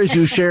stories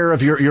you share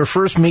of your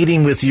first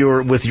meeting with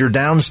your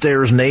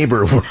downstairs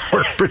neighbor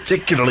were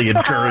particularly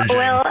encouraging.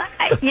 Well,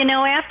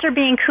 After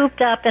being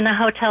cooped up in a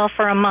hotel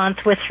for a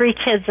month with 3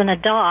 kids and a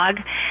dog,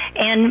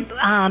 and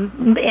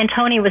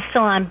Tony was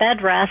still on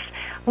bed rest,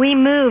 we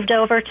moved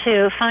over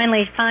to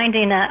finally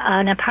finding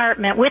an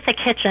apartment with a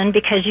kitchen,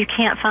 because you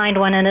can't find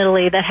one in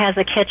Italy that has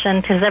a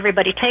kitchen because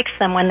everybody takes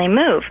them when they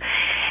move.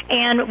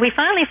 And we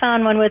finally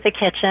found one with a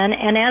kitchen,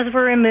 and as we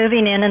were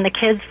moving in and the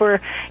kids were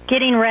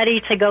getting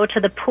ready to go to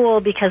the pool,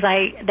 because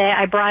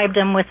I bribed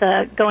them with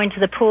going to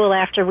the pool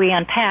after we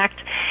unpacked,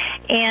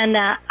 and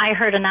I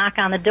heard a knock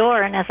on the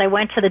door, and as I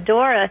went to the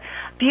door, a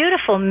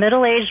beautiful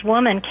middle-aged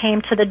woman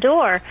came to the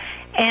door.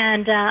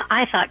 And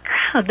I thought,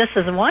 God, this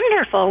is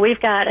wonderful. We've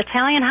got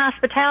Italian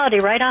hospitality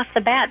right off the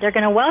bat. They're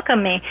going to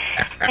welcome me.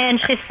 And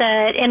she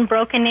said, in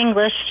broken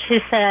English, she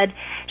said,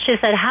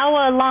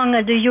 how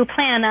long do you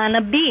plan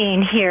on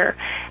being here?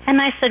 And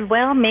I said,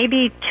 well,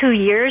 maybe 2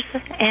 years.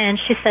 And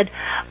she said,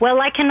 well,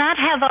 I cannot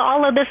have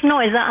all of this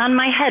noise on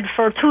my head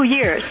for 2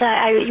 years.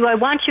 I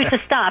want you to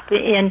stop.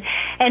 And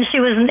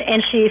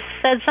she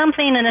said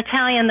something in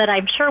Italian that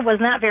I'm sure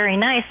was not very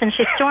nice, and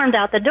she stormed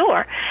out the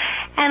door.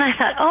 And I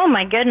thought, oh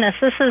my goodness,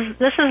 this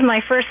is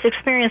my first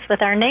experience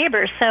with our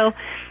neighbors. So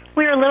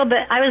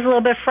I was a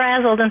little bit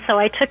frazzled, and so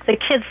I took the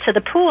kids to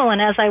the pool,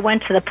 and as I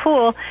went to the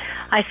pool,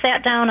 I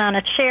sat down on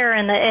a chair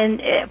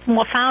and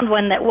found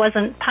one that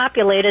wasn't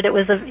populated. It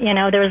was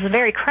there was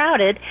very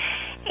crowded,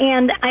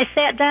 and I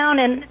sat down,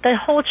 and the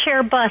whole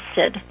chair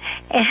busted,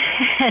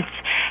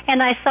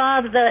 and I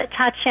saw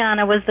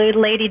Tatiana was the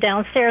lady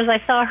downstairs.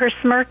 I saw her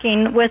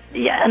smirking with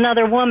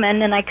another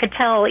woman, and I could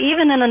tell,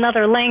 even in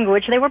another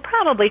language, they were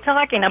probably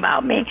talking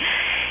about me.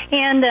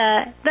 And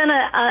then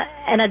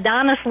an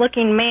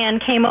Adonis-looking man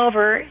came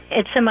over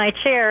to my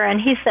chair,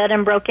 and he said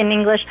in broken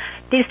English,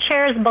 these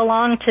chairs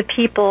belong to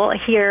people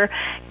here.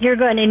 You're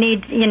going to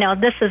need,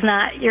 this is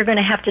not, you're going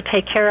to have to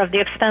take care of the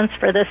expense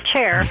for this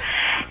chair.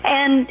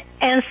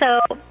 And so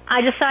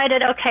I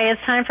decided, okay,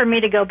 it's time for me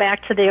to go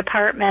back to the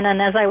apartment.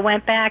 And as I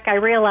went back, I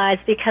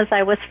realized because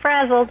I was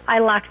frazzled, I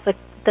locked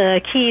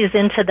the keys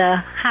into the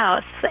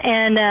house.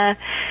 And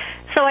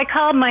so I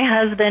called my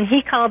husband.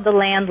 He called the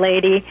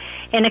landlady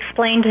and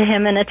explained to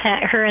him in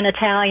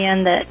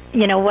Italian that,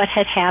 what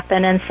had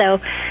happened. And so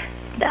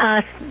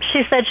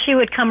she said she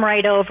would come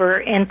right over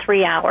in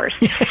 3 hours.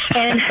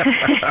 And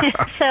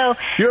so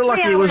you're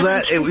lucky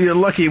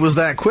it was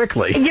that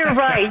quickly. You're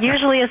right.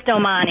 Usually it's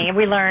domani.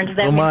 We learned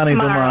that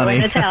tomorrow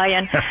in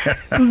Italian.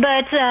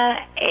 But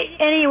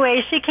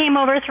anyway, she came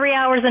over 3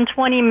 hours and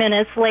 20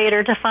 minutes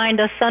later to find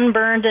us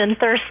sunburned and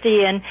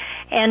thirsty, and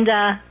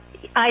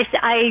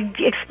I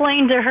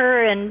explained to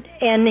her in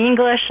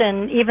English,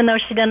 and even though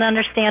she didn't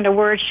understand a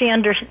word, she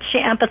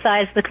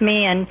empathized with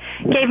me and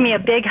gave me a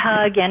big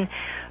hug. And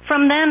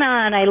from then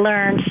on, I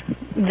learned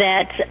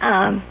that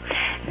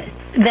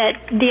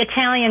the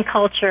Italian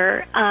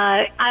culture,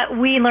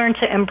 we learned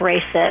to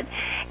embrace it,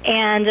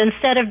 and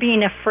instead of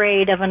being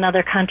afraid of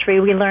another country,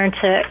 we learned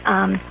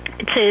to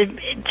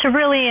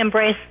really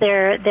embrace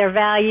their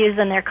values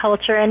and their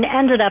culture, and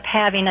ended up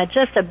having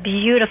just a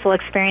beautiful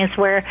experience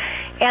where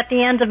at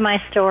the end of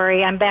my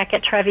story, I'm back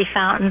at Trevi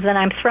Fountains, and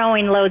I'm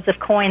throwing loads of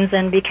coins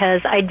in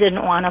because I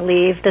didn't want to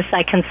leave. This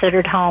I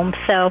considered home.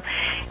 So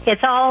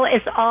it's all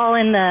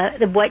in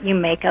the what you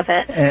make of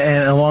it.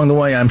 And along the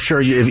way, I'm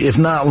sure if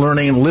not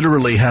learning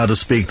literally how to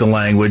speak the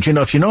language,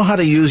 if you know how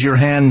to use your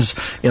hands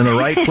in the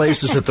right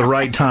places at the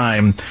right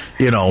time,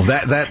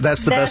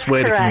 that's the best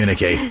way to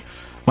communicate.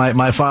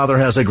 My father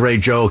has a great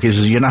joke. He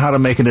says, you know how to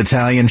make an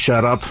Italian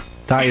shut up?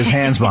 Tie his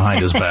hands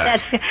behind his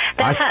back.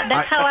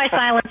 That's how I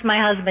silence my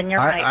husband. You're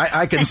right.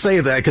 I can say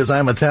that because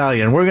I'm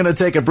Italian. We're going to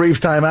take a brief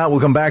time out.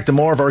 We'll come back to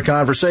more of our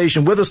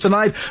conversation. With us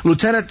tonight,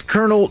 Lieutenant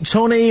Colonel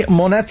Tony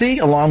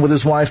Monetti, along with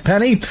his wife,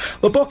 Penny.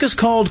 The book is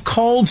called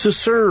Called to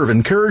Serve,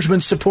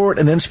 Encouragement, Support,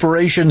 and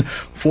Inspiration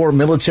for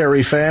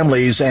Military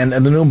Families. And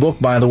the new book,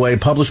 by the way,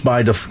 published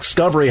by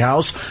Discovery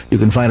House. You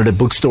can find it at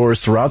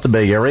bookstores throughout the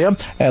Bay Area,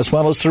 as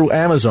well as through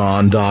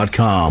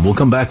Amazon.com. We'll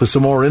come back with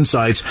some more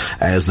insights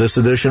as this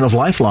edition of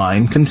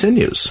Lifeline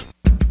continues.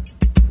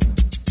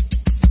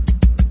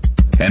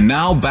 And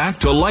now back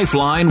to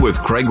Lifeline with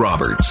Craig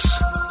Roberts.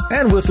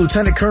 And with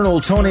Lieutenant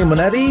Colonel Tony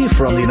Monetti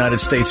from the United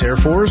States Air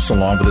Force,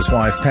 along with his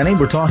wife Penny,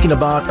 we're talking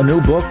about a new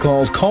book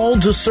called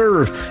Called to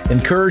Serve,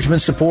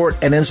 Encouragement,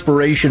 Support, and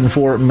Inspiration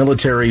for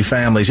Military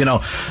Families.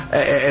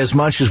 As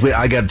much as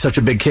I got such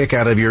a big kick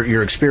out of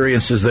your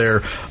experiences there,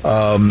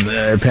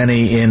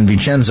 Penny, in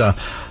Vicenza,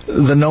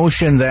 the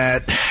notion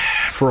that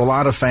for a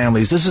lot of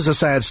families, this is a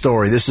sad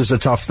story. This is a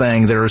tough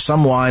thing. There are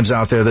some wives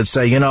out there that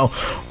say,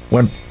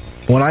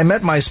 when I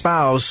met my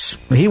spouse,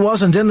 he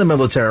wasn't in the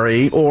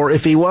military, or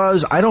if he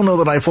was, I don't know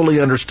that I fully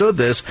understood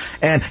this,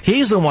 and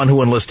he's the one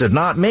who enlisted,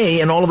 not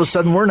me, and all of a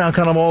sudden we're now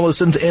kind of all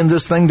in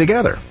this thing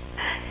together.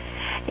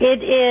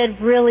 It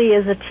really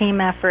is a team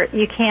effort.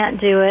 You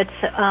can't do it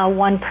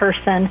one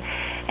person,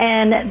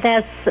 and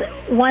that's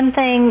one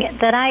thing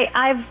that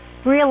I've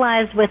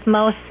realized with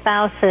most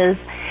spouses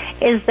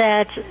is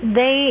that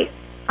they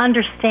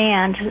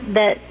understand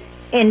that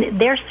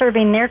they're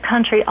serving their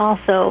country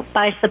also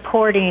by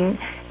supporting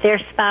their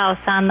spouse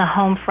on the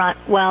home front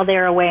while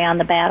they're away on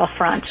the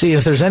battlefront. See,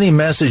 if there's any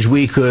message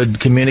we could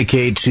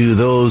communicate to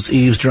those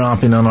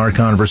eavesdropping on our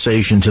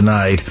conversation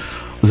tonight,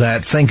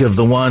 that think of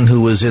the one who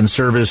was in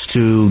service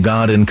to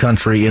God and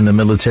country in the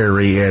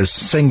military as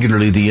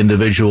singularly the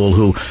individual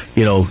who,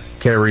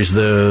 carries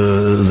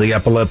the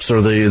epaulets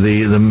or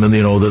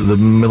the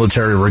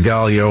military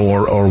regalia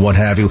or what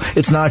have you.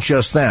 It's not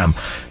just them.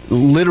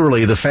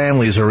 Literally, the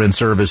families are in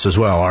service as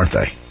well, aren't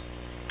they?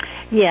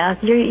 Yeah,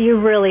 you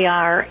really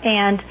are.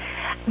 And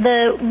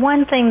the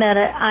one thing that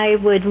I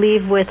would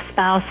leave with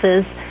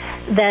spouses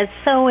that's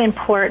so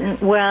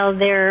important while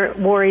their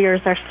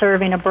warriors are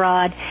serving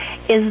abroad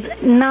is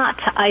not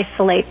to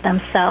isolate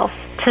themselves,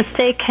 to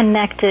stay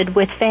connected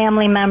with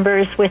family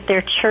members, with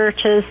their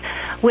churches,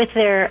 with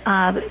their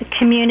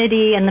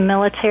community and the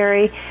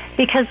military,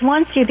 because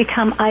once you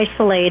become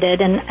isolated,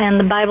 and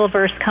the Bible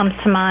verse comes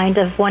to mind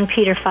of 1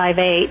 Peter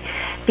 5:8,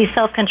 be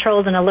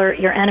self-controlled and alert,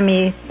 your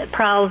enemy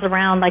prowls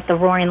around like the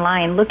roaring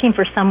lion, looking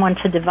for someone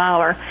to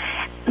devour.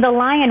 The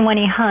lion, when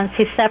he hunts,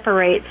 he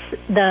separates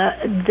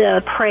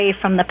the prey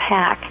from the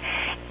pack.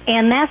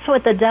 And that's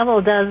what the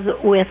devil does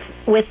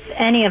with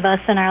any of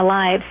us in our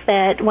lives,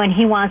 that when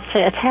he wants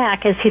to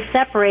attack, is he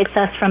separates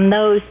us from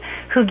those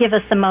who give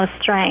us the most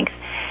strength.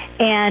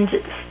 And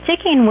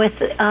sticking with,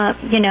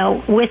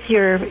 with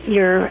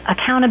your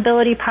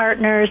accountability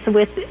partners,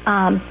 with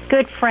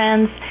good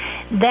friends,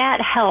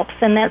 that helps.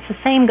 And that's the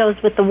same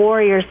goes with the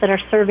warriors that are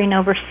serving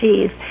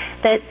overseas,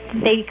 that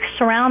they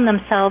surround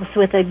themselves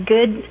with a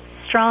good,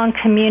 strong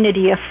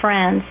community of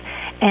friends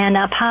and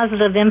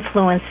positive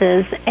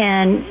influences,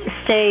 and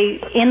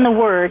stay in the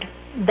Word.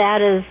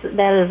 That is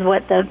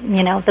what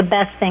the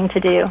best thing to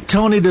do.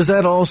 Tony, does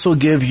that also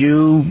give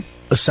you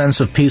a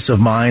sense of peace of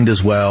mind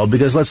as well?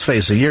 Because let's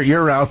face it,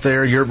 you're out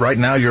there. Right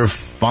now you're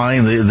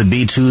flying the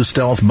B-2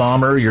 stealth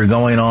bomber. You're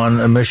going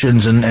on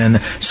missions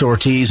and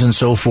sorties and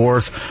so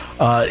forth.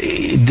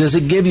 Does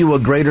it give you a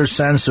greater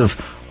sense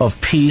of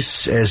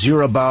peace as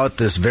you're about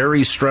this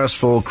very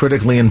stressful,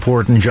 critically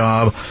important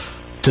job,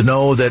 to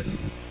know that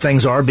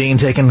things are being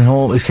taken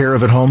care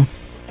of at home?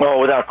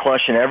 Well, without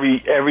question,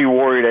 every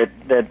warrior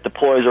that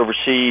deploys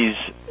overseas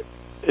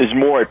is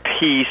more at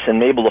peace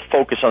and able to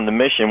focus on the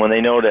mission when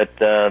they know that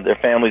their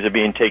families are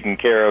being taken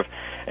care of.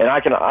 And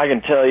I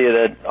can tell you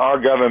that our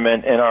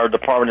government and our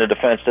Department of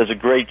Defense does a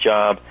great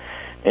job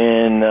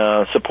in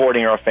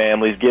supporting our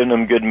families, giving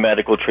them good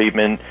medical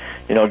treatment,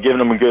 giving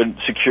them a good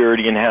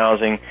security and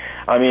housing.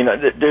 I mean,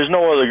 there's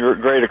no other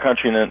greater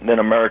country than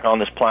America on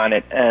this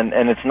planet, and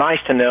it's nice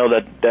to know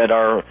that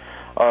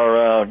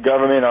our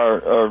government,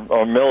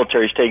 our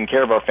military is taking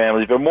care of our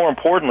families. But more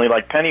importantly,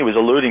 like Penny was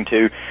alluding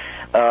to,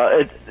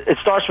 it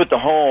starts with the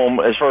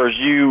home. As far as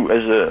you,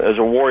 as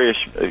a warrior,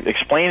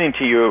 explaining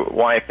to your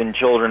wife and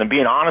children and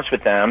being honest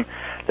with them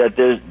that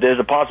there's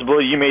a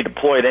possibility you may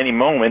deploy at any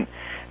moment.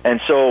 And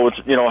so, it's,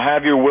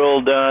 have your will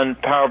done,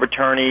 power of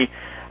attorney,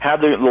 have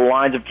the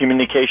lines of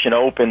communication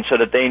open so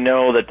that they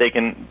know that they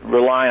can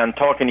rely on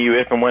talking to you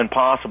if and when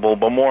possible.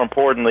 But more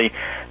importantly,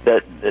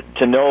 that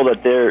to know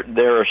that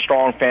they're a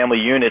strong family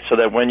unit, so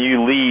that when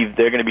you leave,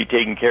 they're going to be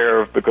taken care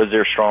of because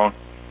they're strong.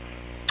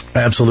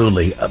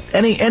 Absolutely.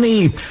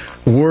 Any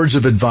words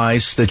of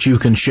advice that you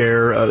can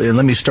share? And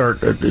let me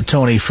start,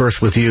 Tony,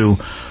 first with you.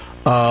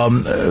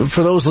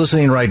 For those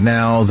listening right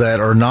now that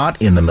are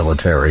not in the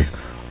military,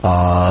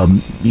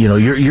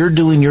 you're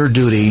doing your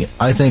duty.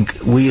 I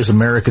think we as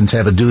Americans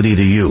have a duty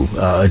to you,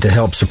 to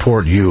help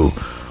support you.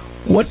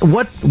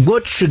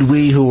 What should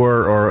we who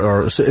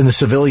are in the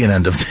civilian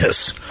end of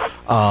this,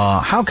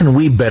 how can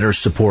we better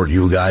support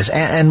you guys,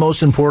 and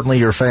most importantly,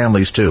 your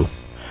families too?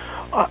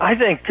 I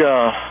think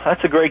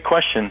that's a great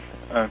question,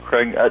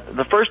 Craig.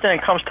 The first thing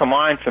that comes to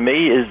mind for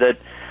me is that,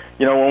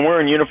 when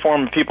we're in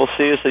uniform and people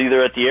see us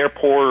either at the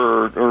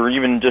airport or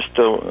even just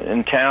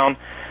in town,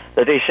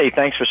 that they say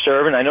thanks for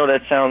serving. I know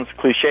that sounds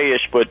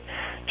cliche-ish, but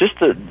just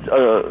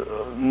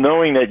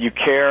knowing that you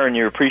care and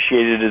you're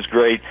appreciated is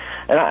great.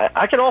 And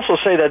I can also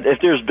say that if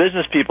there's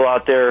business people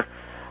out there,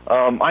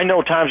 I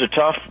know times are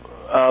tough,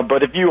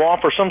 but if you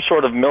offer some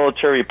sort of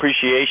military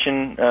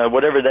appreciation,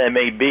 whatever that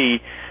may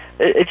be,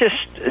 it's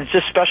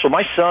just special.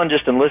 My son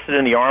just enlisted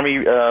in the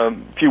Army a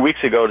few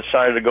weeks ago,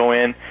 decided to go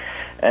in.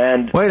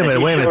 And wait a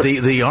minute.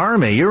 The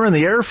Army? You're in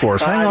the Air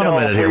Force. Hang on a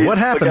minute here. What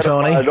happened,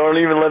 Tony? Don't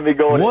even let me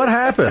go in. What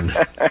happened?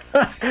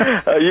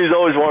 He's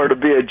always wanted to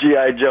be a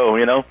G.I. Joe,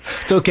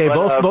 It's okay.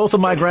 But, both of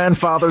my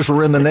grandfathers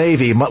were in the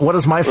Navy. What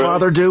does my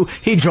father do?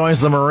 He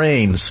joins the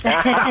Marines.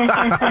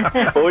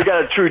 Well, we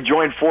got a true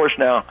joint force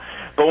now.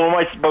 But what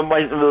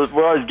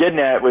I was getting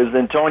at was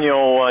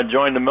Antonio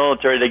joined the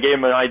military. They gave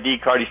him an ID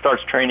card. He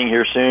starts training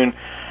here soon.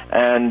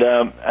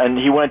 And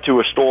he went to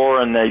a store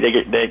and they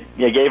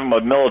gave him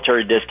a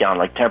military discount,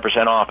 like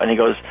 10% off. And he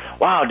goes,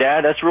 "Wow,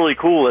 Dad, that's really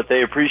cool that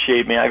they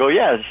appreciate me." I go,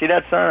 "Yeah, see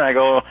that, son?" I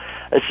go,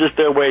 "It's just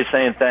their way of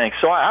saying thanks."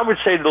 So I would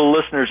say to the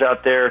listeners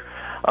out there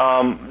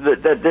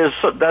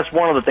that's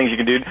one of the things you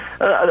can do.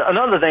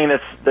 Another thing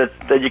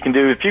that you can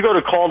do, if you go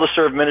to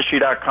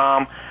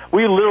calltoserveministry.com,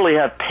 we literally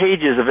have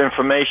pages of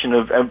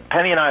information.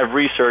 Penny and I have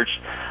researched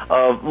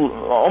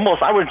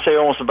almost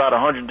about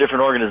 100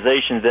 different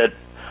organizations that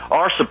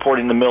are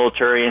supporting the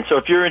military. And so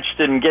if you're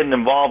interested in getting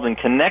involved and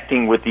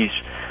connecting with these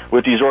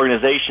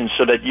organizations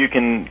so that you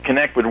can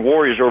connect with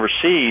warriors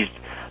overseas,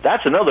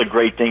 that's another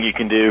great thing you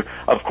can do.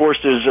 Of course,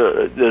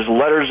 there's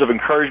letters of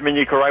encouragement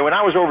you can write. When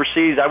I was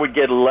overseas, I would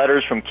get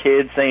letters from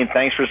kids saying,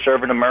 thanks for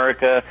serving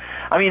America.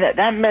 I mean,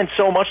 that meant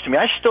so much to me.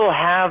 I still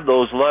have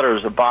those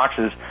letters, the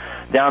boxes,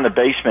 down the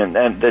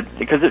basement,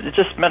 because it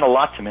just meant a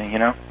lot to me, you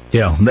know?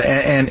 Yeah,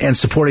 and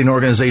supporting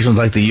organizations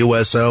like the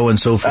USO and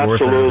so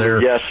forth.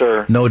 Absolutely, yes,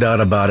 sir. No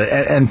doubt about it.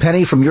 And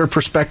Penny, from your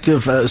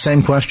perspective,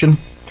 same question?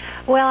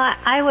 Well,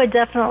 I would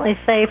definitely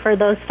say for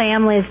those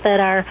families that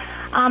are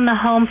on the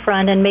home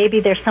front, and maybe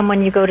there's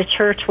someone you go to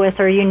church with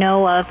or you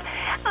know of,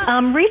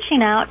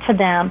 reaching out to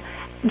them,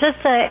 just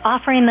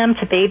offering them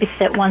to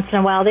babysit once in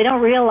a while. They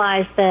don't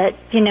realize that,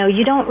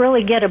 you don't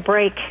really get a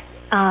break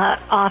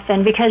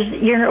often because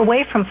you're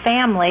away from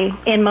family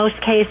in most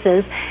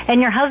cases,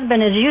 and your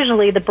husband is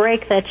usually the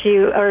break that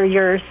you, or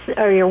your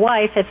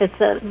wife, if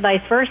it's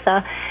vice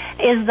versa,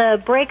 is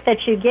the break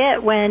that you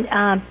get when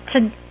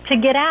to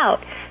get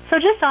out. So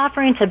just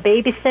offering to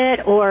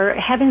babysit or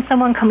having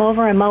someone come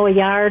over and mow a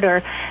yard,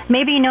 or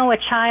maybe a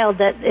child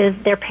that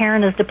their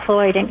parent is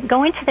deployed, and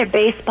going to their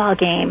baseball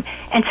game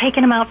and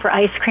taking them out for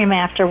ice cream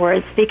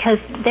afterwards because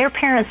their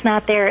parent's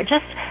not there. It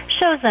just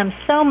shows them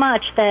so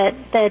much that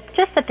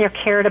they're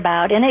cared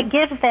about, and it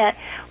gives that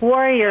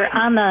warrior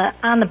on the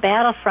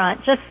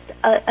battlefront just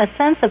a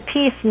sense of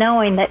peace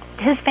knowing that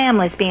his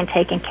family's being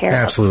taken care of.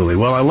 Absolutely.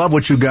 Well, I love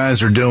what you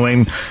guys are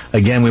doing.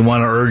 Again, we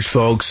want to urge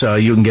folks,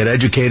 you can get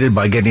educated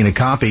by getting a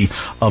copy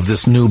of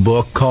this new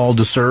book, Called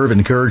to Serve,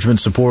 Encouragement,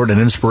 Support, and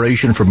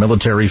Inspiration for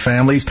Military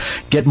Families.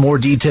 Get more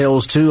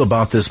details, too,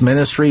 about this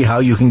ministry, how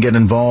you can get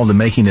involved in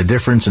making a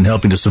difference and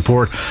helping to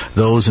support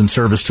those in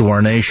service to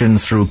our nation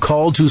through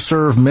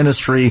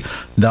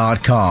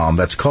calltoserveministry.com.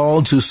 That's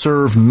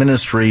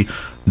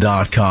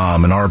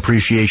calltoserveministry.com. And our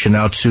appreciation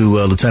out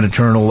to Lieutenant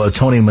Colonel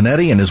Tony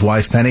Minetti and his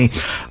wife Penny.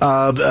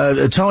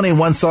 Tony,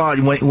 one thought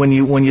when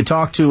you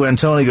talk to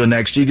Antonio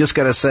next, you just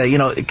got to say,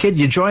 kid,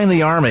 you joined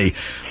the Army.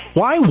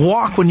 Why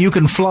walk when you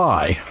can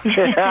fly?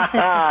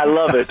 I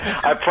love it.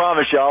 I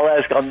promise you, I'll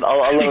ask.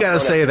 I'll you got to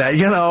say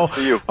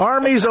that.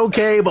 Army's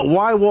okay, but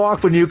why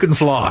walk when you can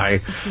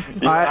fly?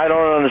 I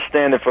don't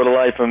understand it for the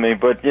life of me,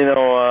 but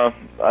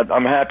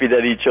I'm happy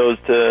that he chose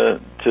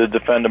to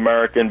defend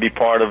America and be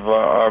part of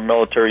our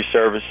military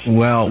service.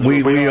 Well,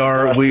 we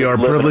are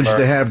privileged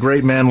to have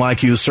great men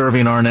like you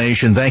serving our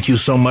nation. Thank you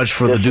so much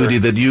for the duty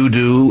that you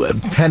do.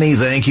 Penny,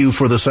 thank you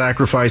for the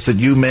sacrifice that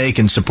you make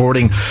in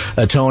supporting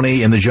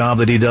Tony and the job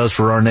that he does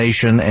for our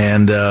nation,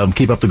 and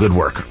keep up the good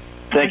work.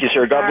 Thank you,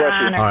 sir. God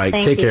bless you. All right,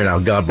 take care now.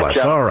 God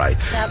bless. Ciao. All right.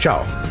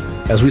 Ciao.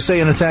 As we say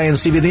in Italian,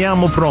 ci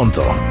vediamo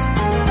pronto.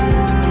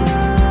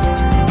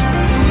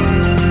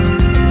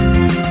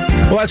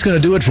 Well, that's going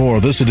to do it for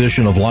this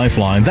edition of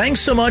Lifeline.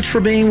 Thanks so much for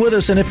being with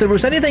us. And if there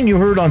was anything you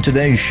heard on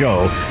today's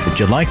show that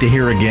you'd like to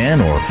hear again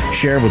or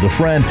share with a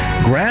friend,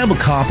 grab a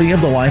copy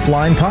of the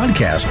Lifeline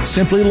podcast.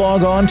 Simply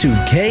log on to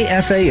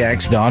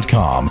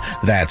KFAX.com.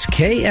 That's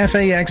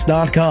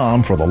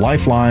KFAX.com for the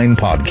Lifeline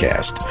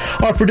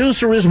podcast. Our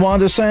producer is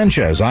Wanda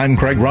Sanchez. I'm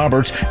Craig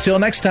Roberts. Till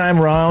next time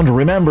round,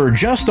 remember,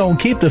 just don't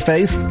keep the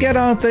faith. Get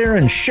out there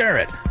and share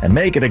it and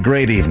make it a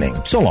great evening.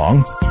 So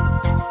long.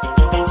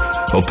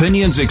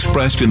 Opinions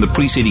expressed in the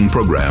preceding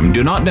program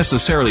do not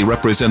necessarily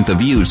represent the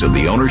views of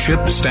the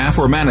ownership, staff,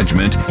 or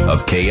management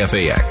of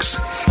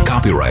KFAX.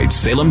 Copyright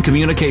Salem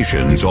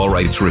Communications, all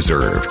rights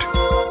reserved.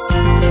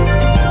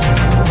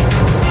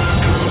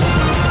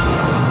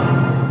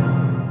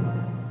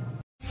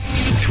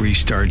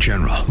 3-star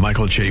General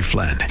Michael J.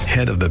 Flynn,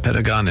 head of the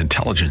Pentagon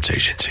Intelligence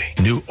Agency,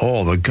 knew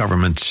all the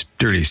government's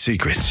dirty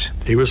secrets.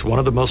 He was one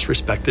of the most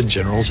respected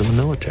generals in the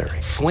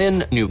military.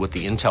 Flynn knew what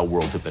the intel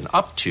world had been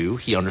up to.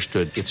 He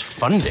understood its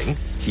funding.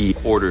 He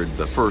ordered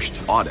the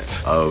first audit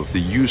of the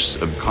use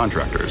of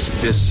contractors.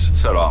 This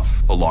set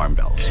off alarm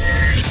bells.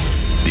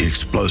 The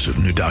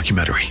explosive new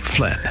documentary,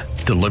 Flynn,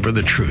 Deliver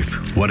the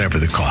Truth, Whatever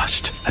the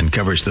Cost,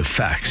 uncovers the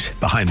facts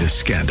behind this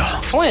scandal.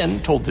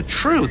 Flynn told the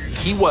truth.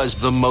 He was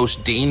the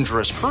most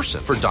dangerous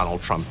person for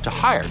Donald Trump to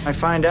hire. I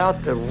find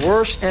out the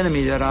worst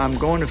enemy that I'm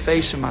going to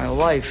face in my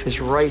life is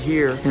right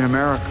here in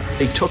America.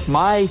 They took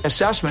my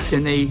assessment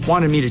and they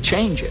wanted me to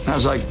change it. And I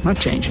was like, I'm not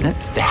changing it.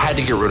 They had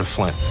to get rid of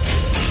Flynn.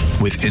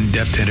 With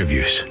in-depth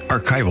interviews,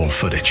 archival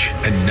footage,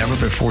 and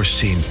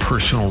never-before-seen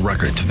personal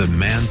records of the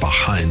man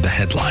behind the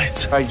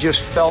headlines. I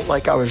just felt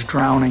like I was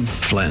drowning.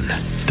 Flynn,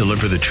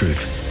 Deliver the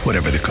Truth,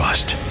 Whatever the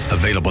Cost.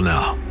 Available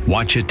now.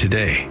 Watch it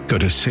today. Go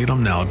to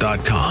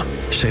salemnow.com.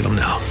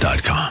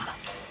 salemnow.com.